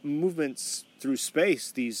movements through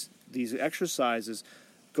space, these exercises,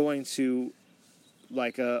 going to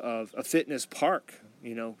like a fitness park,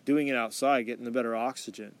 doing it outside, getting the better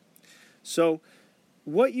oxygen. So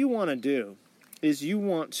what you want to do is you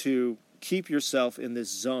want to keep yourself in this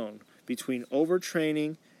zone between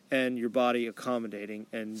overtraining and your body accommodating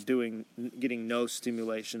and getting no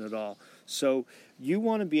stimulation at all. So you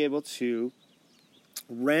want to be able to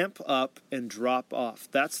ramp up and drop off.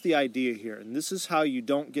 That's the idea here. And this is how you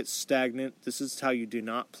don't get stagnant. This is how you do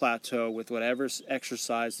not plateau with whatever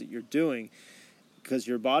exercise that you're doing, because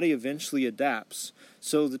your body eventually adapts.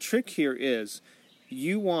 So the trick here is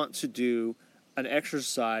you want to do an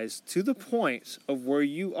exercise to the point of where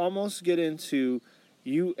you almost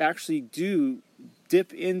you actually do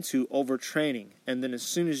dip into overtraining, and then as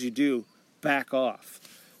soon as you do, back off.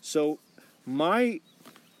 So my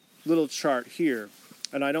little chart here,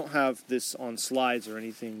 and I don't have this on slides or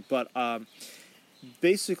anything, but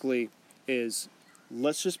basically is,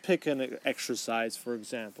 let's just pick an exercise, for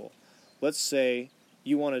example. Let's say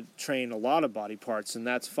you want to train a lot of body parts, and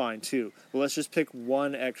that's fine too. But let's just pick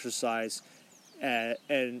one exercise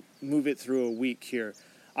and move it through a week here.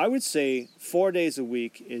 I would say 4 days a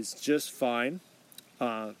week is just fine.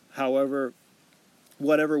 However,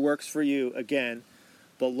 whatever works for you, again.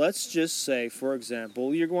 But let's just say, for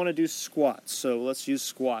example, you're going to do squats. So let's use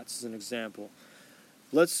squats as an example.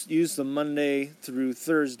 Let's use the Monday through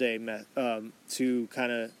Thursday to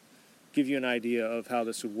kind of give you an idea of how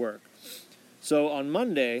this would work. So on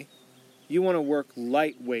Monday, you want to work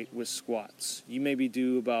lightweight with squats. You maybe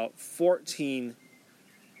do about 13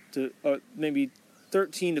 to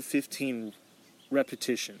 15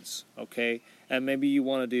 repetitions, okay? And maybe you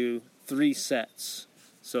want to do 3 sets.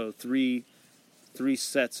 So three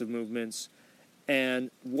sets of movements.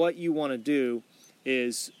 And what you want to do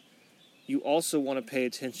is you also want to pay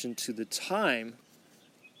attention to the time,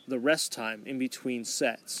 the rest time in between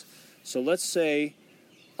sets. So let's say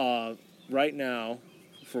right now,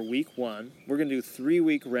 for week 1, we're going to do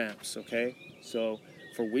 3-week ramps, okay? So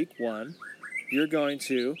for week 1, you're going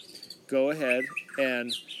to go ahead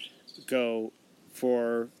and go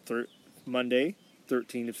for Monday,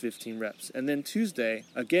 13 to 15 reps. And then Tuesday,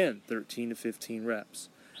 again, 13 to 15 reps.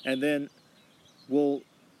 And then we'll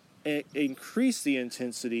increase the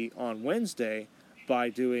intensity on Wednesday by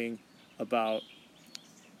doing about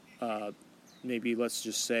maybe, let's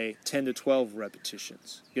just say, 10 to 12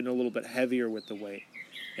 repetitions, getting a little bit heavier with the weight.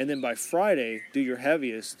 And then by Friday, do your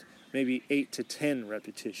heaviest, maybe 8 to 10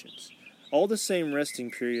 repetitions. All the same resting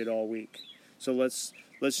period all week. So let's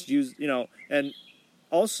use, and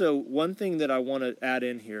also one thing that I want to add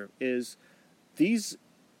in here is these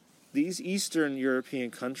Eastern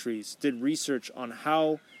European countries did research on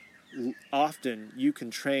how often you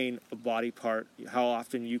can train a body part, how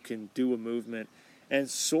often you can do a movement, and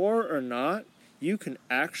sore or not, you can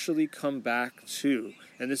actually come back to,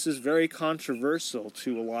 and this is very controversial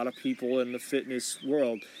to a lot of people in the fitness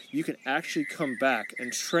world, you can actually come back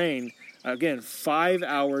and train, again, 5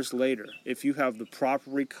 hours later. If you have the proper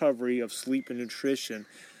recovery of sleep and nutrition,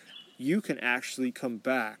 you can actually come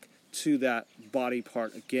back to that body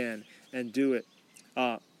part again and do it.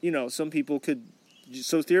 Some people could,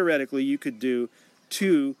 so theoretically you could do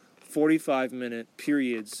 2 45-minute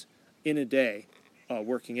periods in a day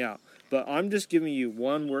working out. But I'm just giving you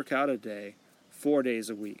one workout a day, 4 days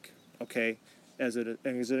a week, okay, as an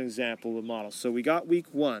example of the model. So we got week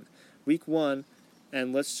 1. Week 1,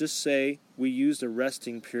 and let's just say we used a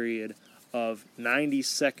resting period of 90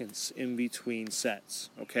 seconds in between sets,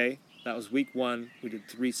 okay? That was week 1. We did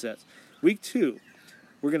 3 sets. Week 2,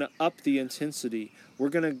 we're going to up the intensity. We're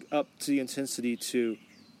going to up the intensity to,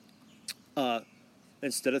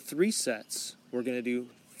 instead of 3 sets, we're going to do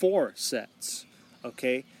 4 sets,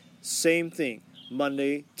 okay? Same thing.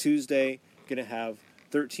 Monday, Tuesday, going to have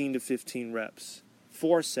 13 to 15 reps.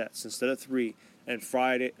 4 sets instead of 3. And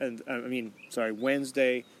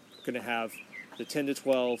Wednesday, going to have the 10 to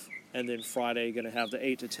 12, and then Friday, going to have the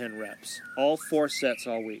 8 to 10 reps. All 4 sets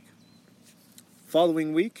all week.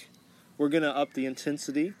 Following week, we're going to up the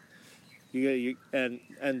intensity And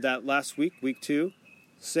that last week, week 2,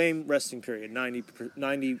 same resting period,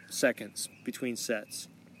 90 seconds between sets.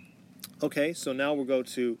 Okay, so now we'll go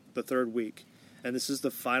to the third week, and this is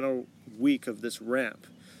the final week of this ramp.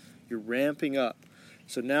 You're ramping up.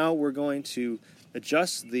 So now we're going to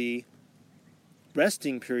adjust the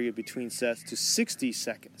resting period between sets to 60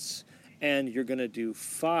 seconds, and you're going to do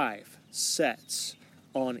 5 sets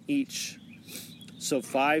on each. So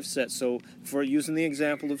 5 sets. So for using the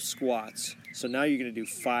example of squats, so now you're going to do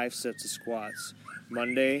 5 sets of squats.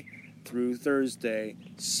 Monday through Thursday,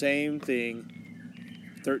 same thing,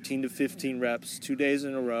 13 to 15 reps, 2 days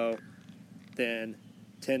in a row, then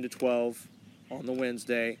 10 to 12 on the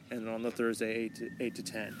Wednesday, and on the Thursday, 8 to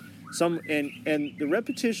 10. And the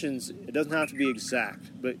repetitions, it doesn't have to be exact,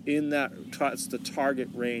 but in that, it's the target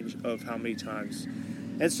range of how many times.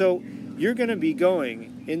 And so you're going to be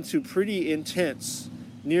going into pretty intense,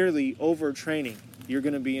 nearly overtraining. You're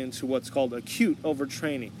going to be into what's called acute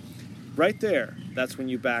overtraining. Right there, that's when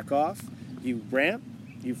you back off, you've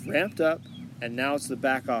ramped up, and now it's the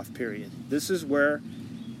back off period. This is where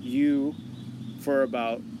you, for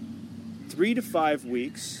about 3 to 5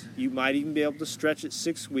 weeks, you might even be able to stretch it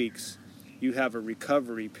 6 weeks, you have a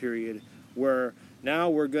recovery period where now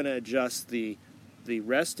we're going to adjust the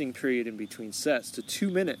resting period in between sets to 2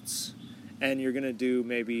 minutes, and you're going to do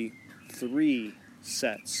maybe 3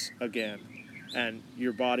 sets again, and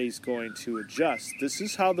your body's going to adjust. This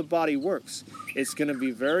is how the body works. It's going to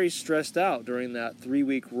be very stressed out during that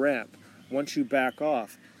 3-week ramp. Once you back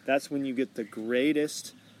off, that's when you get the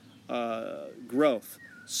greatest growth.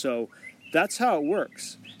 So that's how it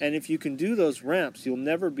works. And if you can do those ramps, you'll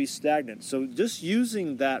never be stagnant. So just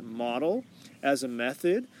using that model as a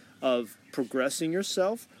method of progressing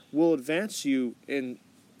yourself will advance you in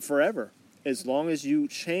forever, as long as you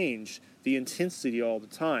change the intensity all the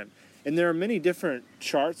time. And there are many different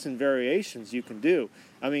charts and variations you can do.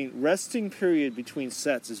 I mean, resting period between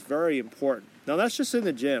sets is very important. Now, that's just in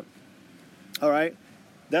the gym. All right?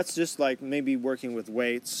 That's just like maybe working with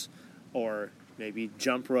weights or maybe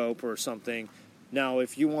jump rope or something. Now,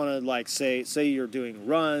 if you want to, like, say you're doing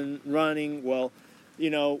running, well,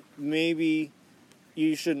 maybe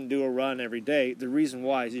you shouldn't do a run every day. The reason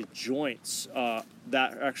why is your joints.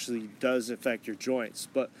 That actually does affect your joints.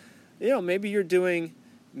 But, maybe you're doing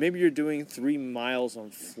 3 miles on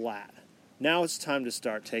flat. Now it's time to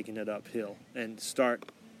start taking it uphill and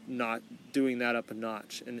start not doing that up a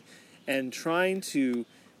notch and trying to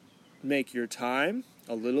make your time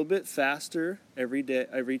a little bit faster every day,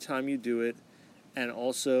 every time you do it, and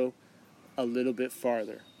also a little bit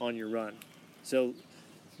farther on your run. So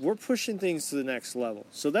we're pushing things to the next level.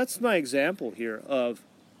 So that's my example here of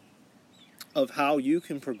how you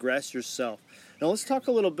can progress yourself. Now let's talk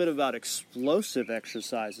a little bit about explosive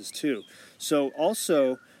exercises too. So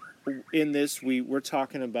also in this, we're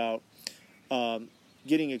talking about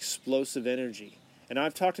getting explosive energy. And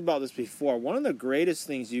I've talked about this before. One of the greatest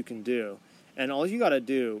things you can do, and all you got to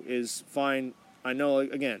do is find, I know,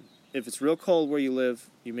 again, if it's real cold where you live,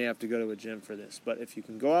 you may have to go to a gym for this. But if you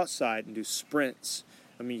can go outside and do sprints,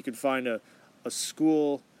 I mean, you could find a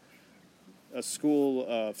school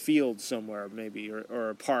field somewhere maybe, or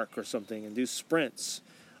a park or something, and do sprints.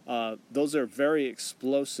 Those are very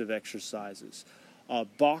explosive exercises.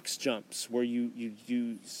 Box jumps, where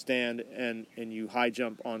you stand and you high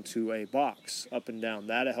jump onto a box up and down.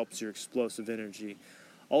 That helps your explosive energy.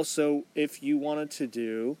 Also, if you wanted to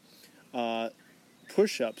do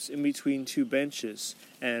push-ups in between 2 benches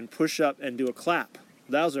and push up and do a clap,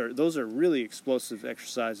 those are really explosive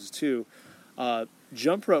exercises too.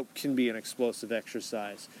 Jump rope can be an explosive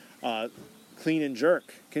exercise. Clean and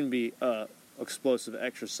jerk can be an explosive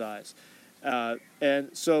exercise. And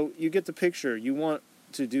so you get the picture. You want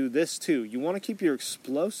to do this too. You want to keep your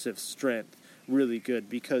explosive strength really good,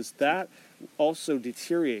 because that also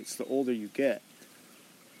deteriorates the older you get.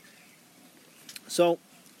 So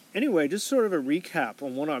anyway, just sort of a recap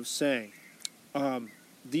on what I'm saying.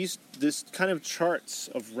 This kind of charts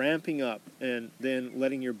of ramping up and then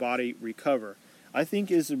letting your body recover, I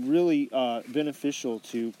think is really beneficial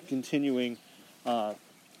to continuing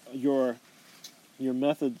your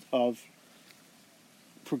method of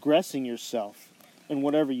progressing yourself in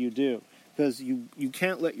whatever you do, because you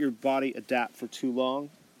can't let your body adapt for too long,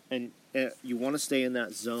 and you want to stay in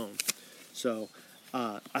that zone. So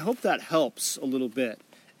I hope that helps a little bit.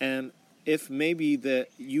 And if maybe that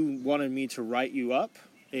you wanted me to write you up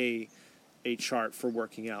a chart for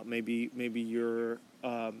working out, maybe you're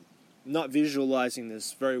not visualizing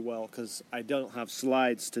this very well because I don't have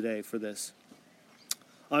slides today for this.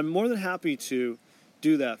 I'm more than happy to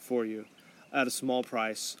do that for you. at a small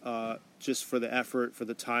price, just for the effort, for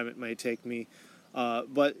the time it may take me.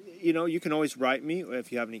 But, you can always write me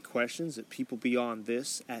if you have any questions at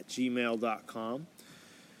peoplebeyondthis@gmail.com.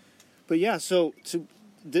 But yeah,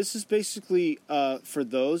 this is basically for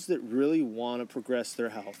those that really want to progress their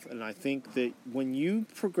health. And I think that when you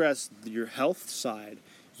progress your health side,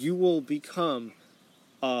 you will become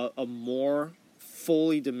a more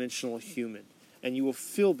fully dimensional human. And you will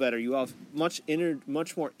feel better. You have much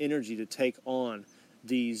more energy to take on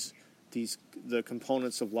the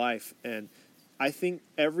components of life. And I think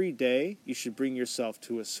every day you should bring yourself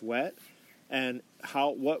to a sweat. And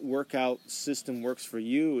what workout system works for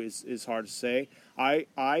you is hard to say.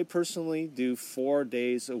 I personally do 4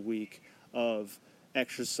 days a week of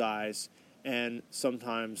exercise, and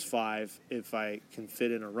sometimes 5 if I can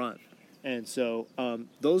fit in a run. And so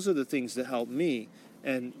those are the things that help me.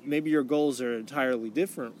 And maybe your goals are entirely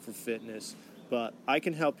different for fitness, but I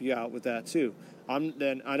can help you out with that too.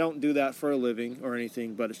 I don't do that for a living or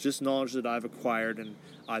anything, but it's just knowledge that I've acquired, and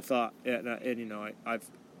I thought, I've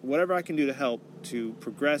whatever I can do to help to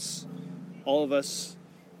progress all of us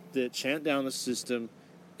that chant down the system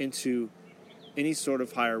into any sort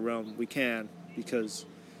of higher realm we can, because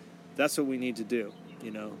that's what we need to do,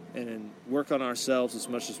 and work on ourselves as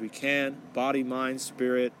much as we can. Body, mind,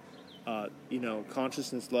 spirit,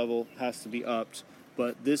 consciousness level has to be upped,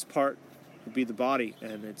 but this part will be the body,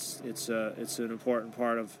 and it's an important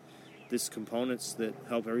part of these components that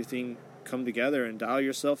help everything come together and dial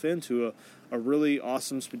yourself into a really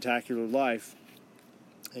awesome, spectacular life,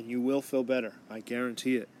 and you will feel better. I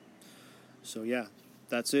guarantee it. So yeah,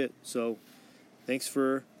 that's it. So thanks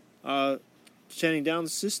for chanting down the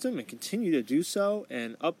system, and continue to do so,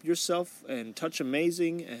 and up yourself, and touch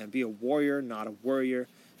amazing, and be a warrior, not a worrier.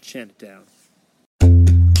 Chant it down.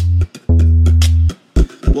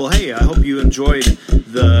 Well, hey, I hope you enjoyed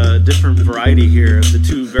the different variety here of the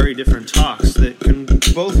two very different talks that can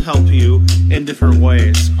both help you in different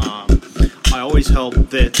ways. I always hope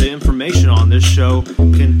that the information on this show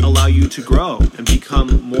can allow you to grow and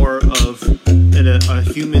become more of a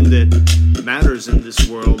human that matters in this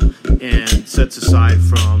world and sets aside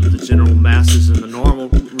from the general masses and the normal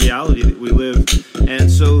reality that we live. And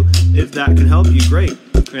so if that can help you, great.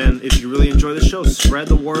 And if you really enjoy the show, spread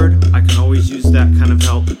the word. I can always use that kind of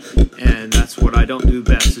help, and that's what I don't do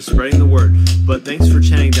best, is spreading the word. But thanks for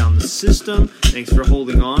chanting down the system. Thanks for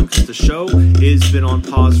holding on, because the show has been on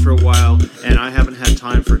pause for a while, and I haven't had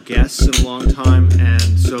time for guests in a long time,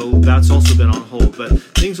 and so that's also been on hold. But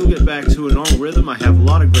things will get back to a normal rhythm. I have a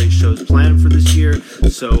lot of great shows planned for this year,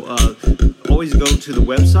 so always go to the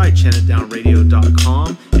website,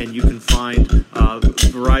 chantitdownradio.com, and you can find a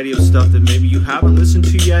variety of stuff that maybe you haven't listened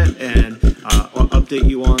to yet, and update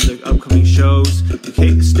you on the upcoming shows.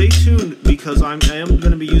 Okay, stay tuned, because I am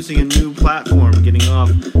going to be using a new platform, getting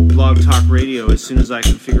off Blog Talk Radio as soon as I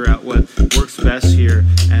can figure out what works best here.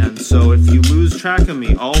 And so if you lose track of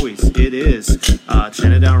me, always, it is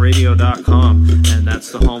chantitdownradio.com, and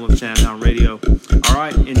that's the home of Chant It Down Radio. All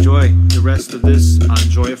right, enjoy the rest of this.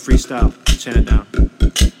 Enjoy a freestyle. Chant it down.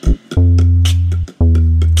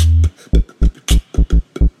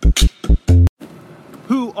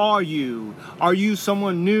 Who are you? Are you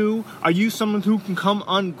someone new? Are you someone who can come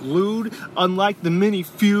unglued? Unlike the many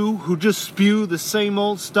few who just spew the same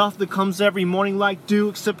old stuff that comes every morning like dew,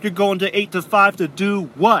 except you're going to 8 to 5 to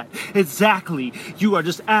do what? Exactly. You are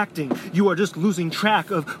just acting. You are just losing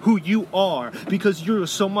track of who you are, because you're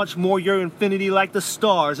so much more. You're infinity like the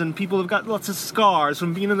stars, and people have got lots of scars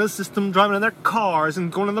from being in the system, driving in their cars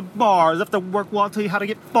and going to the bars after work. Well, I'll tell you how to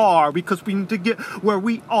get far, because we need to get where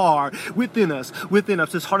we are within us.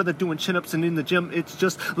 It's harder than doing chin-ups and in the gym. It's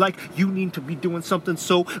just like you need to be doing something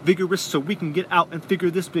so vigorous so we can get out and figure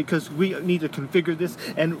this, because we need to configure this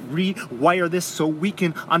and rewire this so we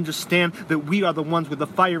can understand that we are the ones with the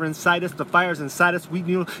fire inside us. The fire's inside us. We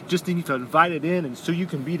just need to invite it in, and so you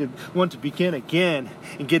can be the one to begin again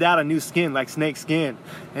and get out a new skin like snake skin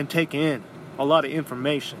and take in a lot of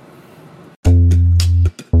information.